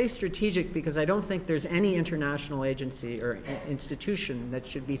 I say strategic because I don't think there's any international agency or institution that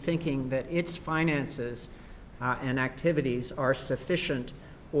should be thinking that its finances and activities are sufficient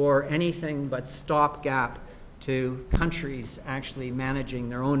or anything but stopgap to countries actually managing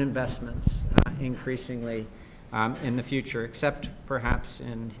their own investments increasingly in the future, except perhaps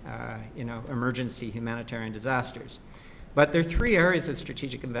in emergency humanitarian disasters. But there are three areas of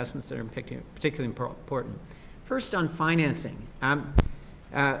strategic investments that are particularly important. First, on financing.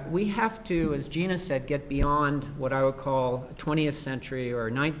 We have to, as Gina said, get beyond what I would call 20th century or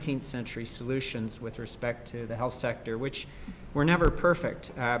 19th century solutions with respect to the health sector, which were never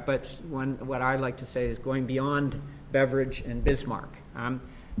perfect, but what I like to say is going beyond Beveridge and Bismarck.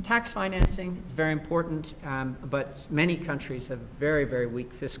 Tax financing is very important, but many countries have very, very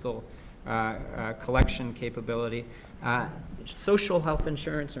weak fiscal collection capability. Social health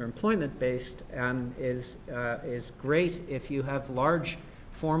insurance or employment-based is great if you have large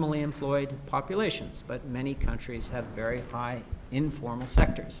formally employed populations, but many countries have very high informal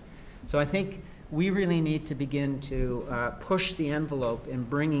sectors. So I think we really need to begin to push the envelope in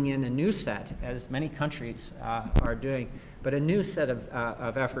bringing in a new set, as many countries are doing, but a new set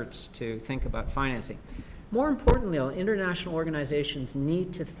of efforts to think about financing. More importantly, international organizations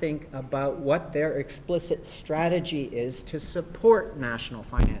need to think about what their explicit strategy is to support national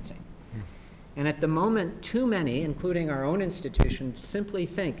financing. And at the moment, too many, including our own institutions, simply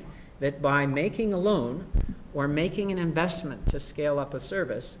think that by making a loan or making an investment to scale up a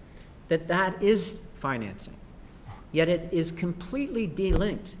service, that that is financing. Yet it is completely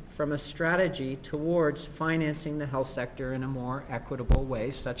delinked from a strategy towards financing the health sector in a more equitable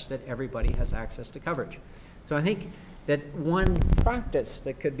way such that everybody has access to coverage. So I think that one practice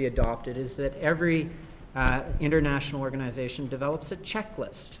that could be adopted is that every international organization develops a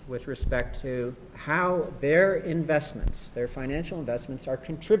checklist with respect to how their investments, their financial investments, are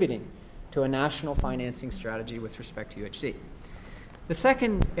contributing to a national financing strategy with respect to UHC. The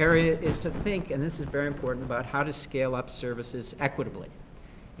second area is to think, and this is very important, about how to scale up services equitably.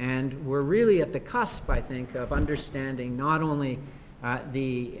 And we're really at the cusp, I think, of understanding not only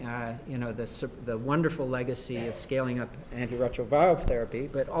the wonderful legacy of scaling up antiretroviral therapy,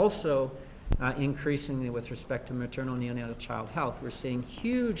 but also increasingly with respect to maternal neonatal child health. We're seeing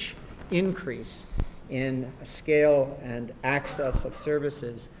huge increase in scale and access of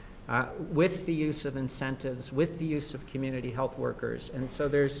services with the use of incentives, with the use of community health workers. And so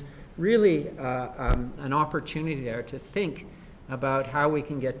there's really an opportunity there to think about how we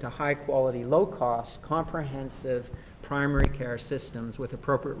can get to high quality, low cost, comprehensive primary care systems with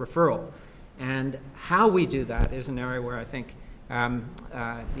appropriate referral. And how we do that is an area where I think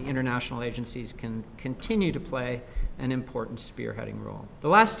the international agencies can continue to play an important spearheading role. The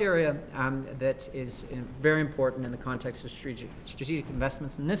last area that is very important in the context of strategic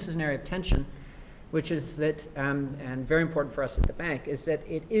investments, and this is an area of tension, which is that, and very important for us at the bank, is that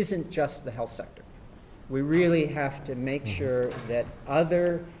it isn't just the health sector. We really have to make sure that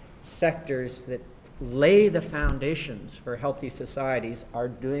other sectors that lay the foundations for healthy societies are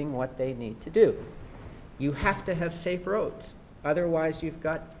doing what they need to do. You have to have safe roads. Otherwise, you've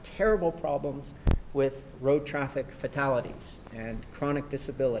got terrible problems with road traffic fatalities and chronic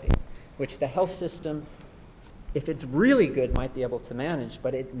disability, which the health system, if it's really good, might be able to manage,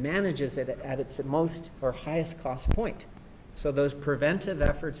 but it manages it at its most or highest cost point. So those preventive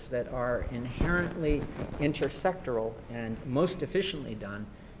efforts that are inherently intersectoral and most efficiently done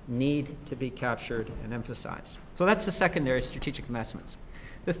need to be captured and emphasized. So that's the secondary strategic investments.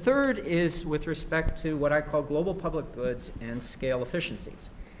 The third is with respect to what I call global public goods and scale efficiencies.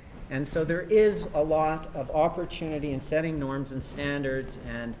 And so there is a lot of opportunity in setting norms and standards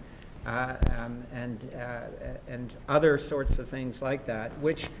and other sorts of things like that,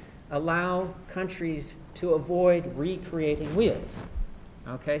 which allow countries to avoid recreating wheels.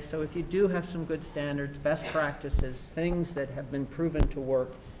 Okay, so if you do have some good standards, best practices, things that have been proven to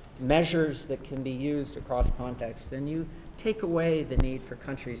work, measures that can be used across contexts, then you take away the need for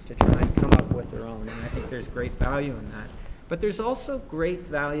countries to try and come up with their own. And I think there's great value in that. But there's also great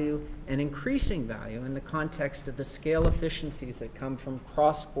value and increasing value in the context of the scale efficiencies that come from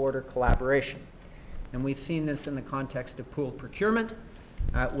cross-border collaboration. And we've seen this in the context of pooled procurement,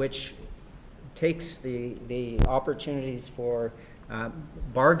 which takes the opportunities for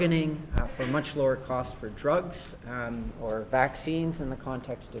bargaining for much lower cost for drugs or vaccines in the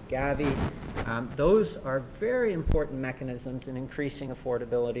context of Gavi. Those are very important mechanisms in increasing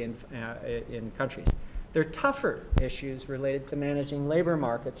affordability in countries. There are tougher issues related to managing labor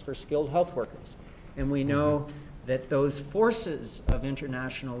markets for skilled health workers. And we know that those forces of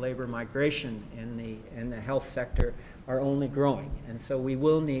international labor migration in the health sector are only growing. And so we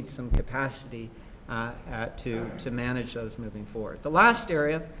will need some capacity to manage those moving forward. The last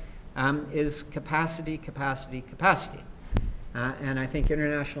area is capacity. And I think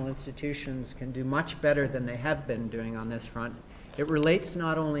international institutions can do much better than they have been doing on this front. It relates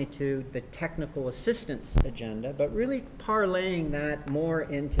not only to the technical assistance agenda, but really parlaying that more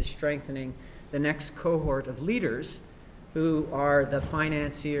into strengthening the next cohort of leaders who are the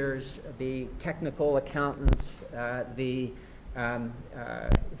financiers, the technical accountants, the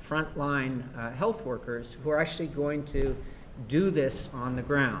frontline health workers who are actually going to do this on the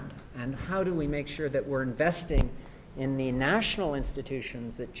ground. And how do we make sure that we're investing in the national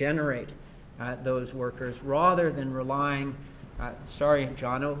institutions that generate those workers rather than relying, sorry,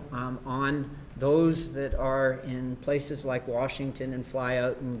 Jono, on those that are in places like Washington and fly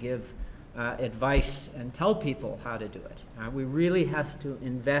out and give advice and tell people how to do it. We really have to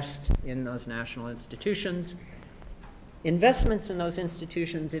invest in those national institutions. Investments in those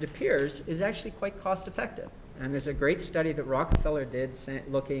institutions, it appears, is actually quite cost effective. And there's a great study that Rockefeller did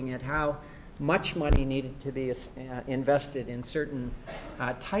looking at how much money needed to be invested in certain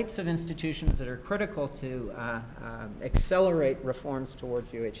types of institutions that are critical to accelerate reforms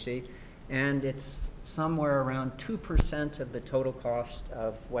towards UHC. And it's somewhere around 2% of the total cost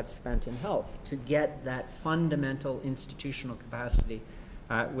of what's spent in health to get that fundamental institutional capacity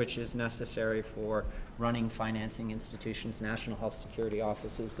which is necessary for running financing institutions, national health security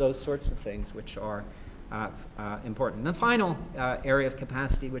offices, those sorts of things which are important. And the final area of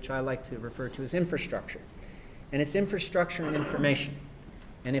capacity, which I like to refer to as infrastructure. And it's infrastructure and information.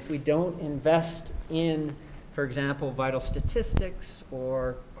 And if we don't invest in, for example, vital statistics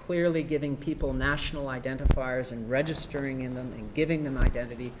or clearly giving people national identifiers and registering in them and giving them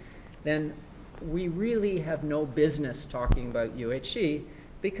identity, then we really have no business talking about UHC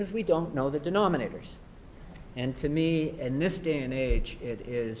because we don't know the denominators. And to me, in this day and age, it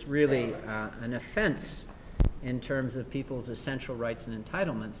is really an offense in terms of people's essential rights and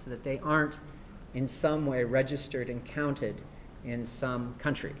entitlements that they aren't in some way registered and counted in some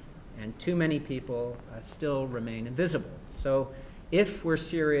country. And too many people still remain invisible. So if we're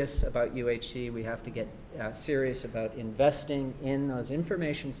serious about UHC, we have to get serious about investing in those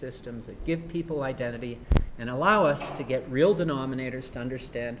information systems that give people identity and allow us to get real denominators to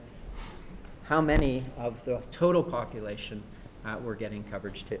understand how many of the total population we're getting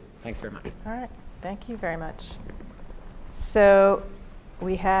coverage to. Thanks very much. All right, thank you very much. So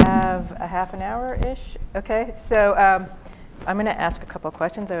we have a half an hour-ish. Okay, so I'm going to ask a couple of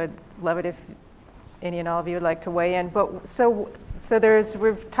questions. I would love it if any and all of you would like to weigh in. But so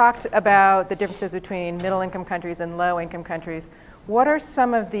we've talked about the differences between middle-income countries and low-income countries. What are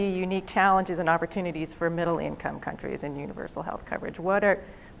some of the unique challenges and opportunities for middle-income countries in universal health coverage?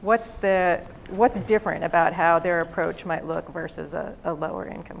 What's different about how their approach might look versus a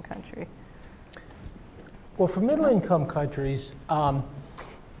lower-income country? Well, for middle-income countries,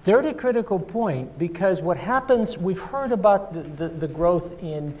 they're at a critical point because what happens, we've heard about the growth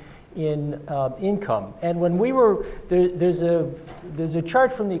in income, and when we were there's a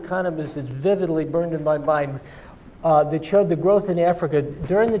chart from the Economies that's vividly burned in my mind that showed the growth in Africa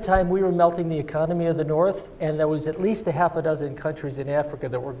during the time we were melting the economy of the North, and there was at least a half a dozen countries in Africa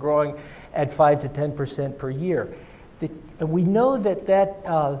that were growing at 5 to 10% per year. And we know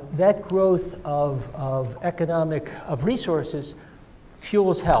that growth of resources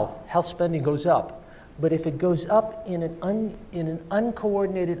fuels health. Health spending goes up. But if it goes up in an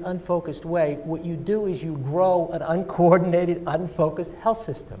uncoordinated, unfocused way, what you do is you grow an uncoordinated, unfocused health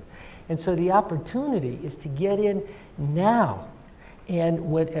system. And so the opportunity is to get in now,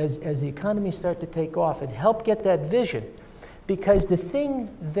 and as the economies start to take off, and help get that vision. Because the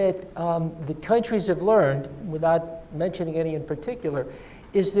thing that the countries have learned, without mentioning any in particular,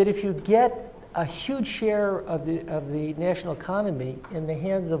 is that if you get a huge share of the national economy in the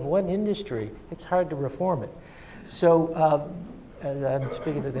hands of one industry, it's hard to reform it. So I'm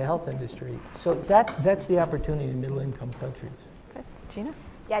speaking to the health industry. So that's the opportunity in middle-income countries. Okay. Gina?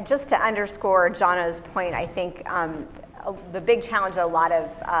 Yeah, just to underscore Jono's point, I think the big challenge a lot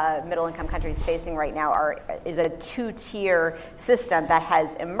of middle-income countries facing right now is a two-tier system that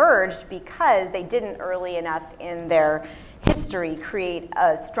has emerged because they didn't early enough in their history create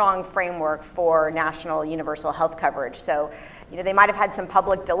a strong framework for national universal health coverage. So, they might have had some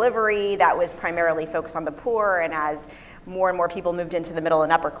public delivery that was primarily focused on the poor, and as more and more people moved into the middle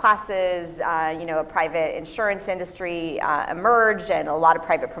and upper classes, a private insurance industry emerged, and a lot of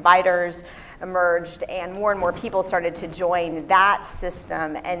private providers emerged, and more people started to join that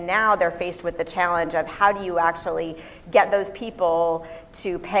system. And now they're faced with the challenge of how do you actually get those people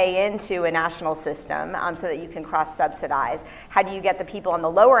to pay into a national system so that you can cross-subsidize? How do you get the people on the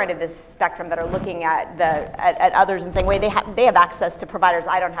lower end of the spectrum that are looking at others and saying, wait, they have access to providers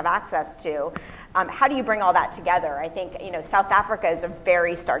I don't have access to? How do you bring all that together? I think South Africa is a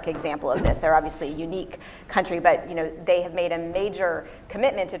very stark example of this. They're obviously a unique country, but they have made a major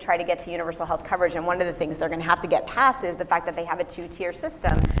commitment to try to get to universal health coverage. And one of the things they're going to have to get past is the fact that they have a two-tier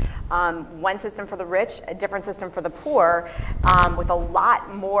system. One system for the rich, a different system for the poor, with a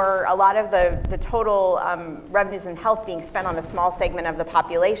lot of the total revenues in health being spent on a small segment of the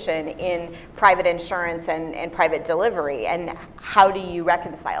population in private insurance and private delivery. And how do you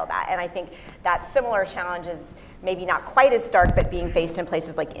reconcile that? And I think that similar challenges, maybe not quite as stark, but being faced in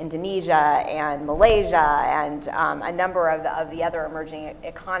places like Indonesia and Malaysia and a number of the other emerging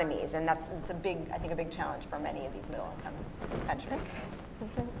economies. And it's a big challenge for many of these middle-income countries.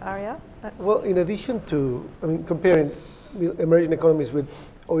 Ariel? Well, in addition to, comparing emerging economies with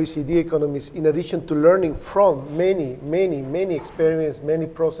OECD economies, in addition to learning from many experiences, many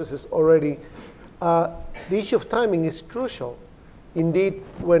processes already, the issue of timing is crucial. Indeed,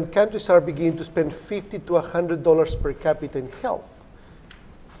 when countries are beginning to spend $50 to $100 per capita in health,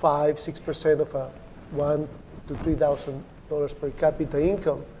 5-6% of a $1,000 to $3,000 per capita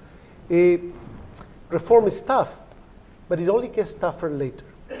income, reform is tough, but it only gets tougher later.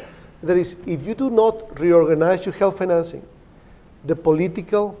 That is, if you do not reorganize your health financing, the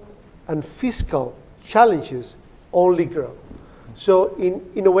political and fiscal challenges only grow. So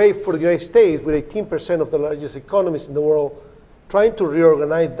in a way, for the United States, with 18% of the largest economies in the world, trying to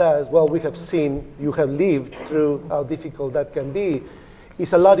reorganize that, as well, we have seen, you have lived through how difficult that can be,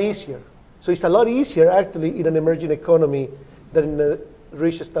 is a lot easier. So it's a lot easier, actually, in an emerging economy than in a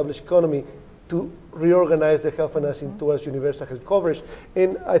rich established economy to reorganize the health financing towards universal health coverage.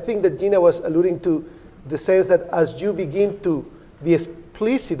 And I think that Gina was alluding to the sense that as you begin to be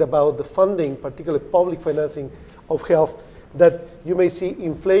explicit about the funding, particularly public financing of health, that you may see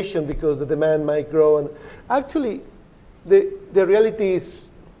inflation because the demand might grow. And actually, the reality is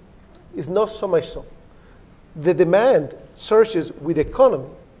not so much so. The demand surges with the economy.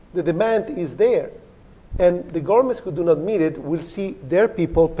 The demand is there. And the governments who do not meet it will see their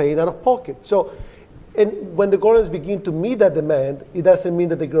people paying out of pocket. So, and when the governments begin to meet that demand, it doesn't mean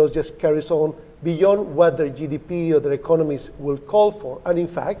that the growth just carries on beyond what their GDP or their economies will call for. And in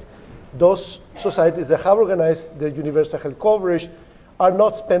fact, those societies that have organized their universal health coverage are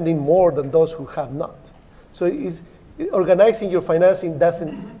not spending more than those who have not. So organizing your financing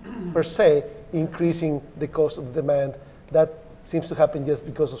doesn't per se increasing the cost of the demand. That seems to happen just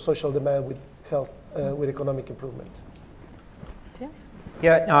because of social demand with health, with economic improvement. Tim?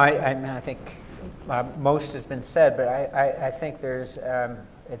 Yeah, no, I mean, I think most has been said, but I think there's,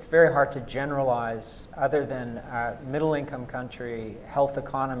 it's very hard to generalize. Other than middle-income country, health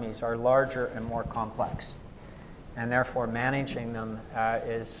economies are larger and more complex. And therefore, managing them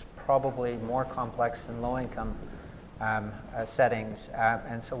is probably more complex than low-income settings.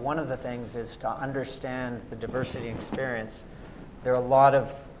 And so one of the things is to understand the diversity experience. There are a lot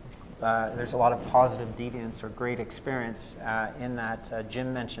of there's a lot of positive deviance or great experience in that.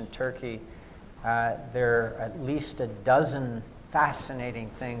 Jim mentioned Turkey. There are at least a dozen fascinating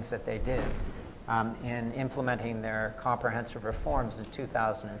things that they did in implementing their comprehensive reforms in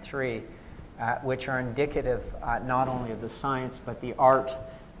 2003, which are indicative not only of the science but the art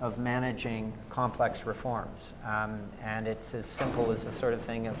of managing complex reforms. And it's as simple as the sort of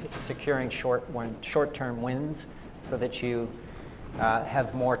thing of securing short-term wins so that you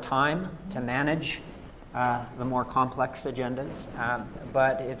have more time to manage the more complex agendas.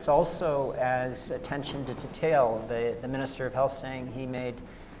 But it's also as attention to detail. The Minister of Health saying he made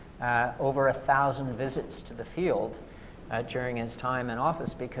over 1,000 visits to the field during his time in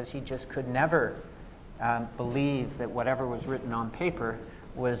office because he just could never believe that whatever was written on paper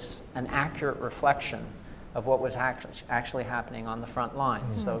was an accurate reflection of what was actually happening on the front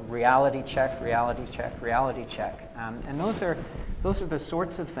lines. Mm-hmm. So reality check, reality check, reality check. And those are the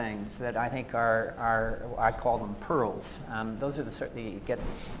sorts of things that I think are I call them pearls. Those are the sort that you get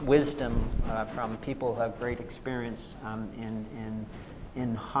wisdom from people who have great experience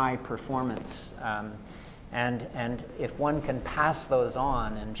in high performance. And if one can pass those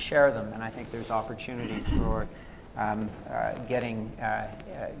on and share them, then I think there's opportunities for getting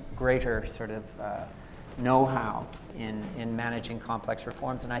greater sort of know-how in managing complex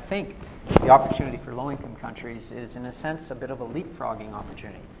reforms. And I think the opportunity for low-income countries is, in a sense, a bit of a leapfrogging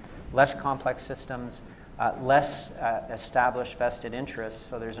opportunity. Less complex systems, less established vested interests,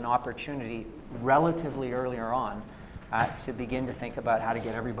 so there's an opportunity relatively earlier on to begin to think about how to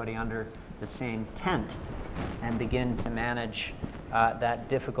get everybody under the same tent and begin to manage that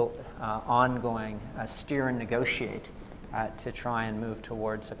difficult, ongoing steer and negotiate to try and move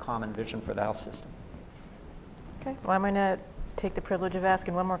towards a common vision for the health system. Okay, well, I'm going to take the privilege of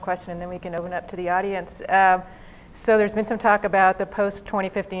asking one more question and then we can open up to the audience. So there's been some talk about the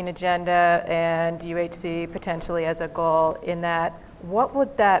post-2015 agenda and UHC potentially as a goal in that. What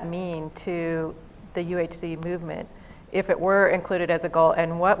would that mean to the UHC movement if it were included as a goal,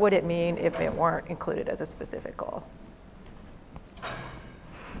 and what would it mean if it weren't included as a specific goal?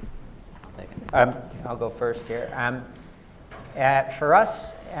 I'll go first here. For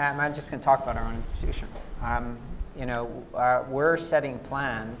us, I'm just going to talk about our own institution. We're setting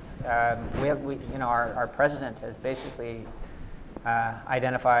plans. Our president has basically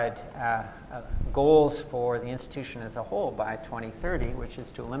identified goals for the institution as a whole by 2030, which is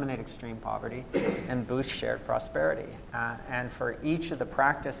to eliminate extreme poverty and boost shared prosperity. And for each of the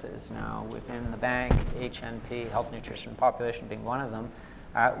practices now within the bank, HNP, health, nutrition, population being one of them,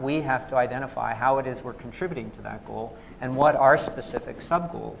 we have to identify how it is we're contributing to that goal and what our specific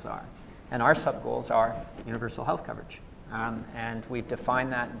sub-goals are. And our sub-goals are universal health coverage. And we've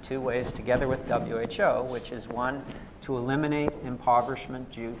defined that in two ways together with WHO, which is one, to eliminate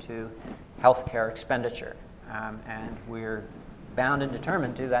impoverishment due to healthcare expenditure. And we're bound and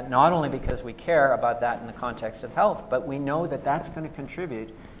determined to do that, not only because we care about that in the context of health, but we know that that's going to contribute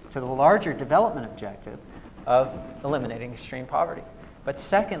to the larger development objective of eliminating extreme poverty. But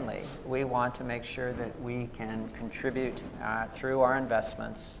secondly, we want to make sure that we can contribute through our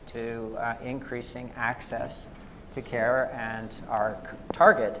investments to increasing access to care, and our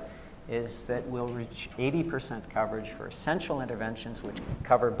target is that we'll reach 80% coverage for essential interventions, which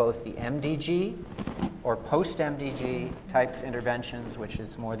cover both the MDG or post-MDG type interventions, which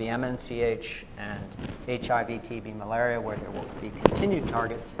is more the MNCH and HIV, TB, malaria, where there will be continued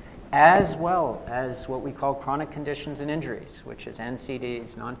targets, as well as what we call chronic conditions and injuries, which is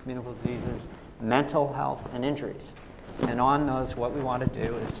NCDs, non-communicable diseases, mental health, and injuries. And on those, what we want to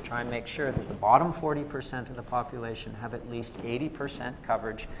do is try and make sure that the bottom 40% of the population have at least 80%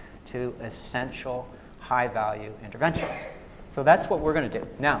 coverage to essential high-value interventions. So that's what we're going to do.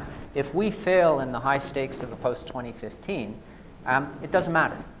 Now, if we fail in the high stakes of the post-2015, it doesn't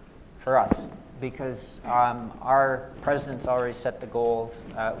matter for us, because our president's already set the goals.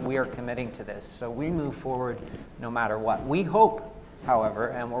 We are committing to this. So we move forward no matter what. We hope, however,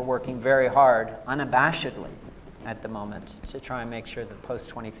 and we're working very hard, unabashedly at the moment, to try and make sure the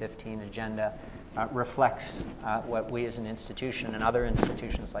post-2015 agenda reflects what we as an institution and other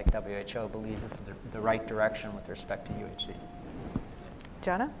institutions like WHO believe is the right direction with respect to UHC.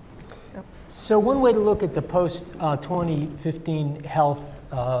 Jana? So one way to look at the post-2015 health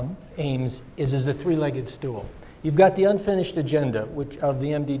aims is as a three-legged stool. You've got the unfinished agenda of the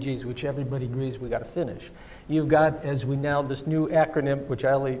MDGs, which everybody agrees we got to finish. You've got, as we now, this new acronym, which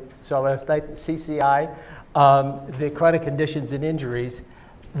I only saw last night, CCI, the chronic conditions and injuries.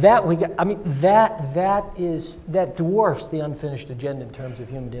 That we got, I mean, that dwarfs the unfinished agenda in terms of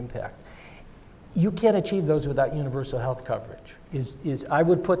human impact. You can't achieve those without universal health coverage. I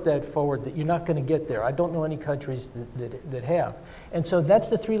would put that forward, that you're not going to get there. I don't know any countries that have. And so that's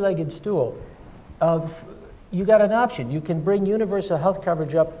the three-legged stool. You got an option. You can bring universal health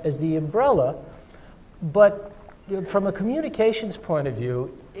coverage up as the umbrella, but from a communications point of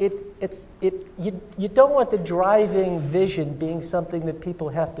view, you don't want the driving vision being something that people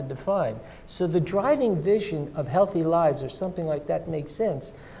have to define. So the driving vision of healthy lives or something like that makes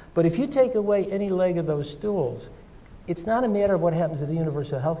sense. But if you take away any leg of those stools, it's not a matter of what happens to the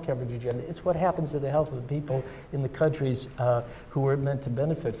universal health coverage agenda. It's what happens to the health of the people in the countries who are meant to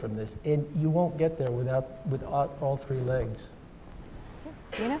benefit from this. And you won't get there without all three legs.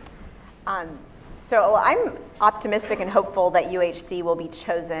 Gina? So I'm optimistic and hopeful that UHC will be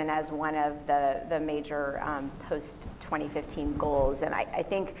chosen as one of the major post-2015 goals. And I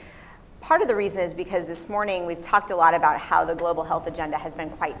think part of the reason is because this morning we've talked a lot about how the global health agenda has been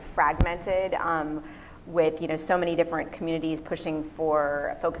quite fragmented, with so many different communities pushing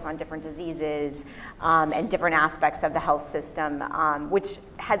for a focus on different diseases and different aspects of the health system, which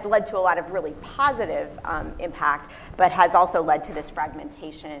has led to a lot of really positive impact, but has also led to this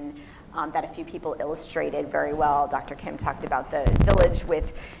fragmentation that a few people illustrated very well. Dr. Kim talked about the village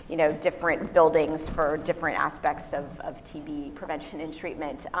with different buildings for different aspects of TB prevention and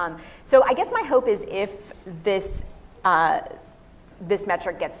treatment. So I guess my hope is if this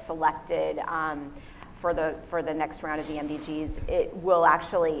metric gets selected for the next round of the MDGs, it will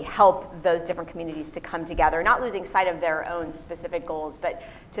actually help those different communities to come together, not losing sight of their own specific goals, but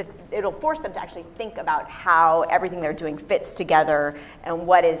it'll force them to actually think about how everything they're doing fits together and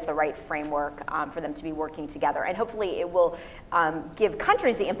what is the right framework for them to be working together. And hopefully it will give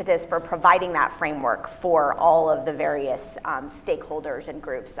countries the impetus for providing that framework for all of the various stakeholders and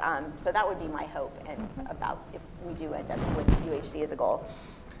groups. So that would be my hope about if we do end up with UHC as a goal.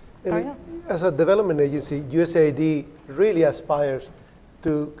 And as a development agency, USAID really aspires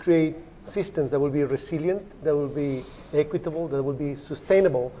to create systems that will be resilient, that will be equitable, that will be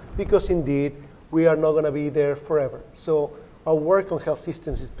sustainable, because indeed we are not going to be there forever. So our work on health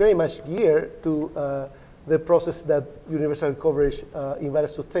systems is very much geared to the process that universal coverage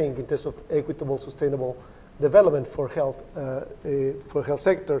invites us to think in terms of equitable, sustainable development for health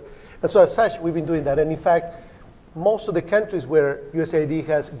sector. And so as such, we've been doing that. And in fact, most of the countries where USAID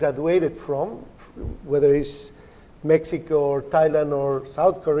has graduated from, whether it's Mexico or Thailand or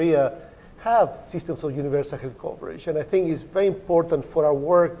South Korea, have systems of universal health coverage. And I think it's very important for our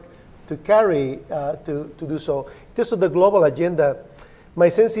work to carry, to do so. In terms of the global agenda, my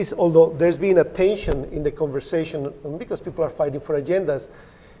sense is, although there's been a tension in the conversation, because people are fighting for agendas,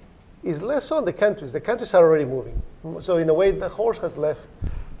 is less on the countries. The countries are already moving. So in a way, the horse has left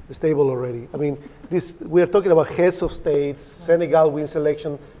the stable already. I mean, we are talking about heads of states. Senegal wins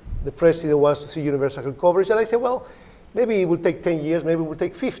election. The president wants to see universal health coverage. And I say, well, maybe it will take 10 years, maybe it will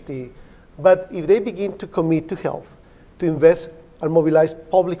take 50. But if they begin to commit to health, to invest and mobilize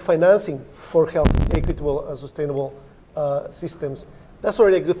public financing for health, equitable and sustainable systems, that's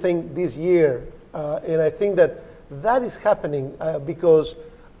already a good thing this year. And I think that That is happening because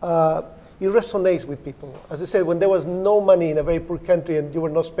it resonates with people. As I said, when there was no money in a very poor country and you were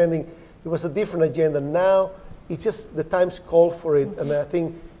not spending, it was a different agenda. Now, it's just the times call for it, and I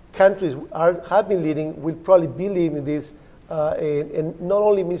think countries have been leading, will probably be leading this, and not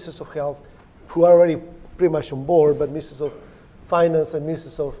only ministers of health, who are already pretty much on board, but ministers of finance and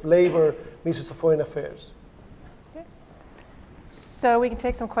ministers of labor, ministers of foreign affairs. Okay. So we can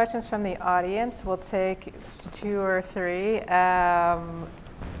take some questions from the audience. We'll take 2 or 3.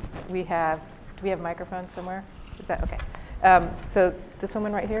 Do we have microphones somewhere? Is that okay? So this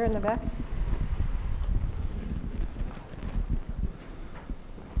woman right here in the back.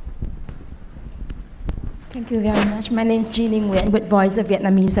 Thank you very much. My name is Gina Nguyen with Voice of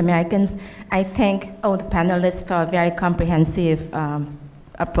Vietnamese Americans. I thank all the panelists for a very comprehensive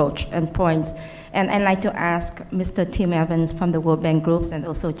approach and points. And I'd like to ask Mr. Tim Evans from the World Bank Groups and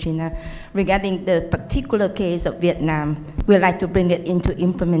also Gina, regarding the particular case of Vietnam, we'd like to bring it into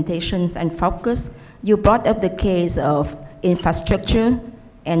implementations and focus. You brought up the case of infrastructure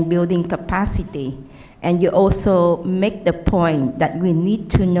and building capacity. And you also make the point that we need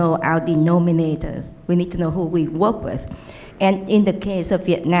to know our denominators. We need to know who we work with. And in the case of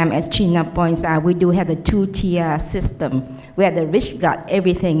Vietnam, as Gina points out, we do have a 2-tier system where the rich got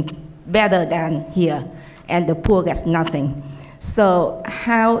everything better than here, and the poor gets nothing. So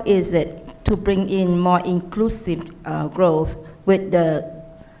how is it to bring in more inclusive growth with the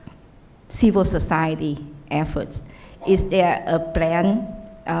civil society efforts? Is there a plan?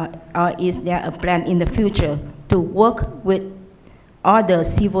 Or is there a plan in the future to work with other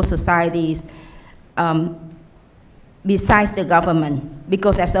civil societies besides the government?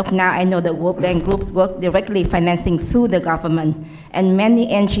 Because as of now, I know the World Bank groups work directly financing through the government, and many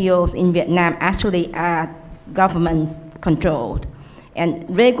NGOs in Vietnam actually are government controlled. And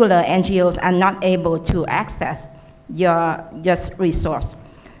regular NGOs are not able to access your resource.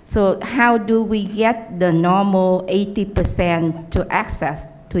 So how do we get the normal 80% to access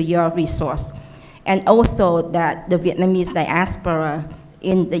to your resource? And also that the Vietnamese diaspora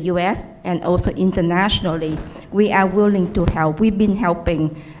in the US and also internationally, we are willing to help. We've been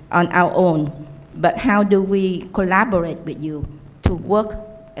helping on our own, but how do we collaborate with you to work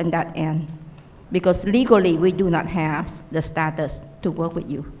in that end? Because legally, we do not have the status to work with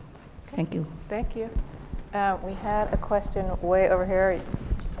you. Thank you. Thank you. We had a question way over here.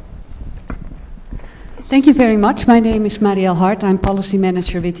 Thank you very much. My name is Ariel Hart. I'm policy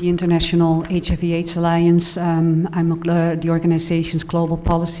manager with the International HIV/AIDS Alliance. I'm the organization's global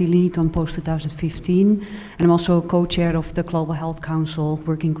policy lead on post-2015. And I'm also co-chair of the Global Health Council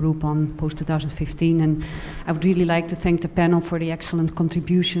working group on post-2015. And I would really like to thank the panel for the excellent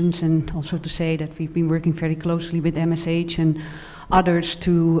contributions, and also to say that we've been working very closely with MSH and others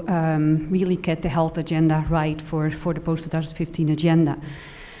to really get the health agenda right for the post-2015 agenda.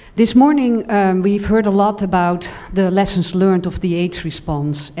 This morning, we've heard a lot about the lessons learned of the AIDS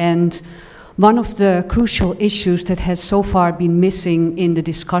response, and one of the crucial issues that has so far been missing in the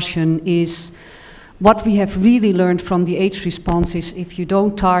discussion is what we have really learned from the AIDS response is if you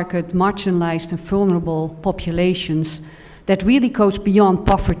don't target marginalized and vulnerable populations, that really goes beyond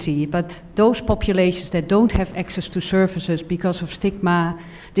poverty, but those populations that don't have access to services because of stigma,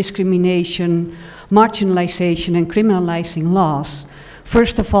 discrimination, marginalization, and criminalizing laws.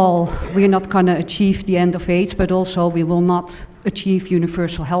 First of all, we're not going to achieve the end of AIDS, but also we will not achieve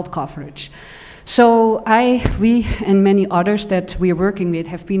universal health coverage. So we and many others that we are working with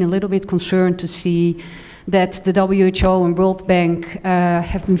have been a little bit concerned to see that the WHO and World Bank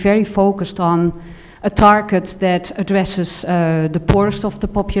have been very focused on a target that addresses the poorest of the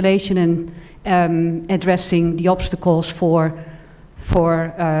population and addressing the obstacles for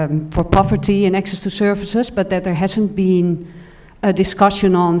poverty and access to services, but that there hasn't been a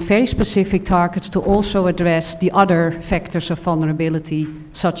discussion on very specific targets to also address the other factors of vulnerability,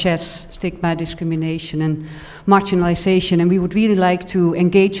 such as stigma, discrimination, and marginalization. And we would really like to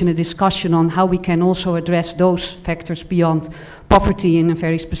engage in a discussion on how we can also address those factors beyond poverty in a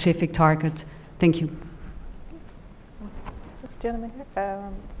very specific target. Thank you. This gentleman here.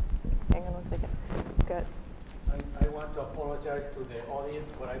 Hang on one second. Good. I want to apologize to the audience,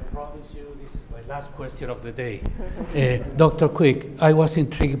 but I promise you this is my last question of the day. Dr. Quick, I was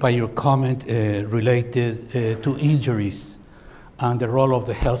intrigued by your comment related to injuries and the role of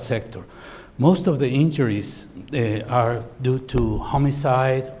the health sector. Most of the injuries are due to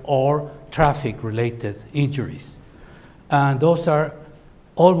homicide or traffic-related injuries. And those are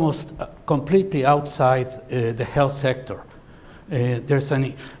almost completely outside the health sector.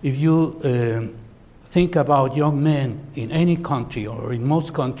 If you think about young men in any country or in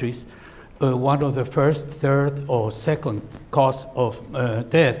most countries, one of the first, third, or second cause of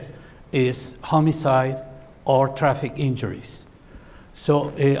death is homicide or traffic injuries.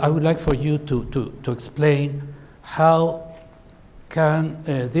 So I would like for you to explain how can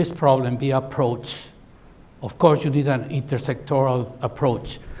this problem be approached. Of course, you need an intersectoral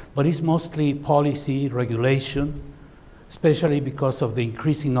approach, but it's mostly policy, regulation, especially because of the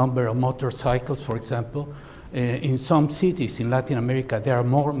increasing number of motorcycles, for example. In some cities in Latin America, there are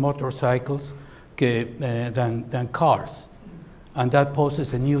more motorcycles than cars, and that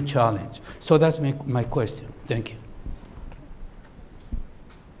poses a new challenge. So that's my question. Thank you.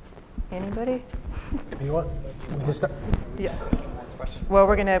 Anybody? You want? We can start. Yes. Well,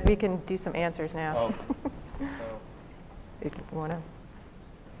 we can do some answers now. Oh. You want to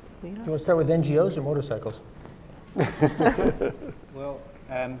lead Do on? you want to start with NGOs or motorcycles? Well,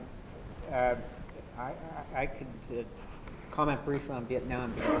 I could comment briefly on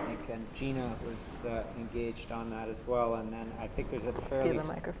Vietnam because I think Gina was engaged on that as well, and then I think there's a fairly... Do you have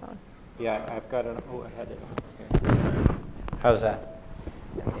a microphone? Yeah, I've got an... Oh, I had it on here. How's that?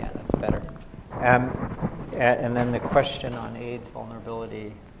 Yeah, that's better. And then the question on AIDS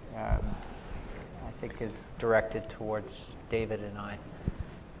vulnerability, I think is directed towards David and I.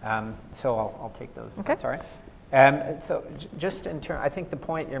 So I'll take those. Okay. That's all right. So just in turn, I think the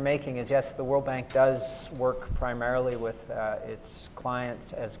point you're making is, yes, the World Bank does work primarily with its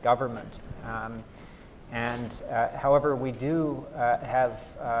clients as government. However, we do have,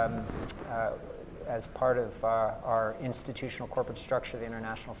 as part of our institutional corporate structure, the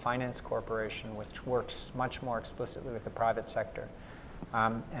International Finance Corporation, which works much more explicitly with the private sector.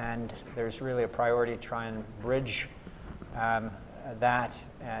 And there's really a priority to try and bridge that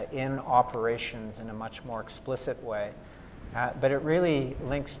in operations in a much more explicit way. But it really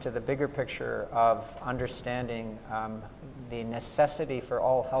links to the bigger picture of understanding the necessity for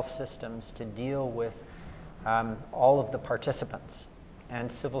all health systems to deal with all of the participants, and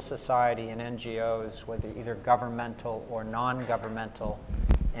civil society and NGOs, whether either governmental or non-governmental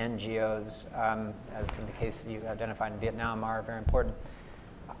NGOs, as in the case that you identified in Vietnam, are very important.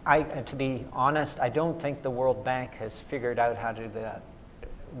 To be honest, I don't think the World Bank has figured out how to do that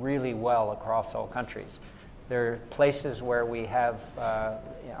really well across all countries. There are places where we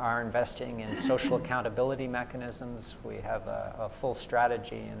are investing in social accountability mechanisms. We have a full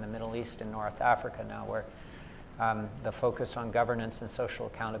strategy in the Middle East and North Africa now where the focus on governance and social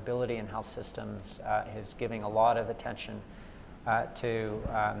accountability in health systems is giving a lot of attention to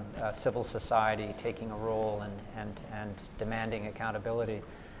civil society taking a role and demanding accountability.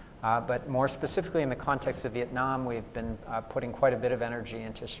 But more specifically in the context of Vietnam, we've been putting quite a bit of energy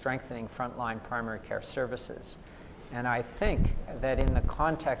into strengthening frontline primary care services. And I think that in the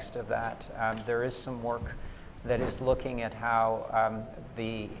context of that, there is some work that is looking at how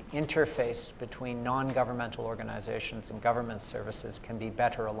the interface between non-governmental organizations and government services can be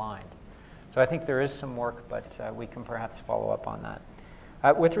better aligned. So I think there is some work, but we can perhaps follow up on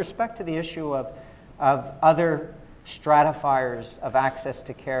that. With respect to the issue of other stratifiers of access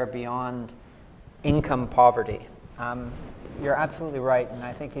to care beyond income poverty, you're absolutely right. And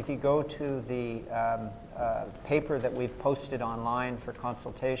I think if you go to the paper that we've posted online for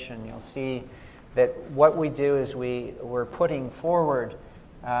consultation, you'll see that what we do is we're putting forward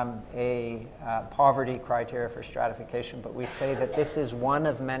a poverty criteria for stratification, but we say that this is one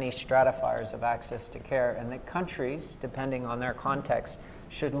of many stratifiers of access to care, and that countries, depending on their context,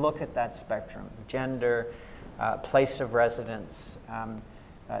 should look at that spectrum: gender, place of residence,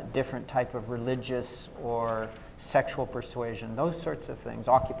 different type of religious or sexual persuasion, those sorts of things,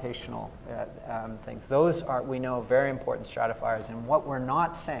 occupational things. Those are, we know, very important stratifiers. And what we're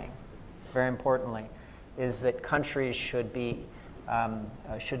not saying, very importantly, is that countries should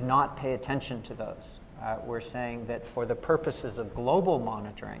not pay attention to those. We're saying that for the purposes of global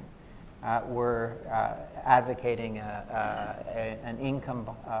monitoring, we're advocating an income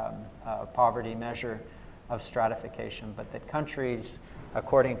poverty measure of stratification, but that countries,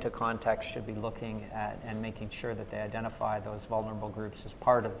 according to context, should be looking at and making sure that they identify those vulnerable groups as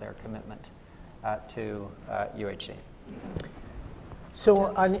part of their commitment to UHC.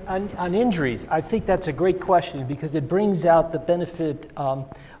 So on injuries, I think that's a great question because it brings out the benefit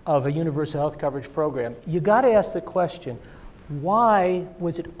of a universal health coverage program. You got to ask the question, why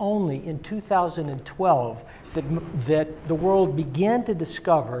was it only in 2012 that the world began to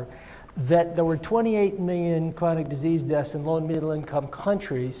discover that there were 28 million chronic disease deaths in low and middle income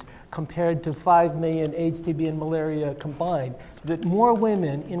countries compared to 5 million AIDS, TB, and malaria combined, that more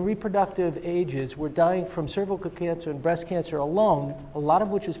women in reproductive ages were dying from cervical cancer and breast cancer alone, a lot of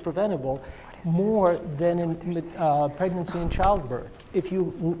which is preventable, more than in pregnancy and childbirth. If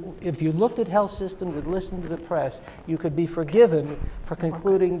you looked at health systems and listened to the press, you could be forgiven for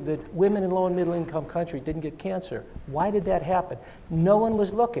concluding that women in low and middle income countries didn't get cancer. Why did that happen? No one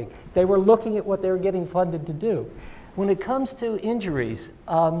was looking. They were looking at what they were getting funded to do. When it comes to injuries,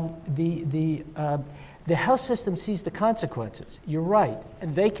 the health system sees the consequences. You're right,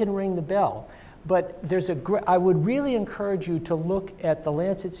 and they can ring the bell. But I would really encourage you to look at the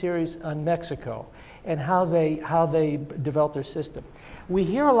Lancet series on Mexico and how they developed their system. We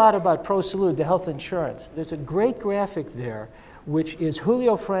hear a lot about ProSalud, the health insurance. There's a great graphic there, which is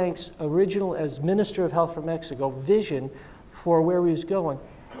Julio Frank's original, as Minister of Health for Mexico, vision for where he was going.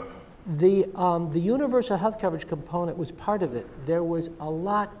 The universal health coverage component was part of it. There was a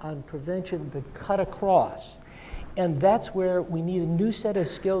lot on prevention that cut across. And that's where we need a new set of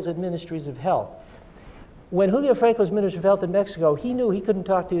skills in ministries of health. When Julio Franco was Minister of Health in Mexico, he knew he couldn't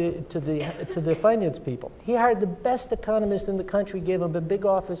talk to the finance people. He hired the best economist in the country, gave him a big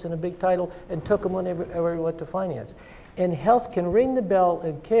office and a big title, and took him whenever he went to finance. And health can ring the bell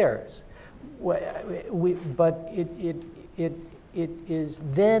and cares, but it is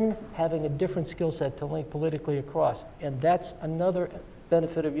then having a different skill set to link politically across. And that's another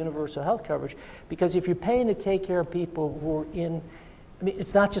benefit of universal health coverage, because if you're paying to take care of people who are in, I mean,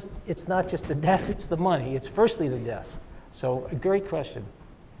 it's not just the deaths, it's the money. It's firstly the deaths. So a great question.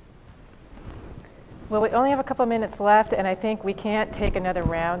 Well, we only have a couple minutes left, and I think we can't take another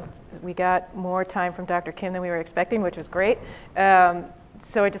round. We got more time from Dr. Kim than we were expecting, which was great.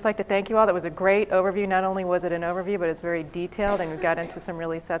 So I'd just like to thank you all. That was a great overview. Not only was it an overview, but it's very detailed, and we got into some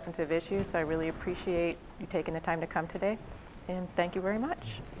really substantive issues. So I really appreciate you taking the time to come today. And thank you very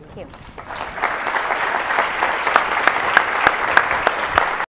much. Thank you.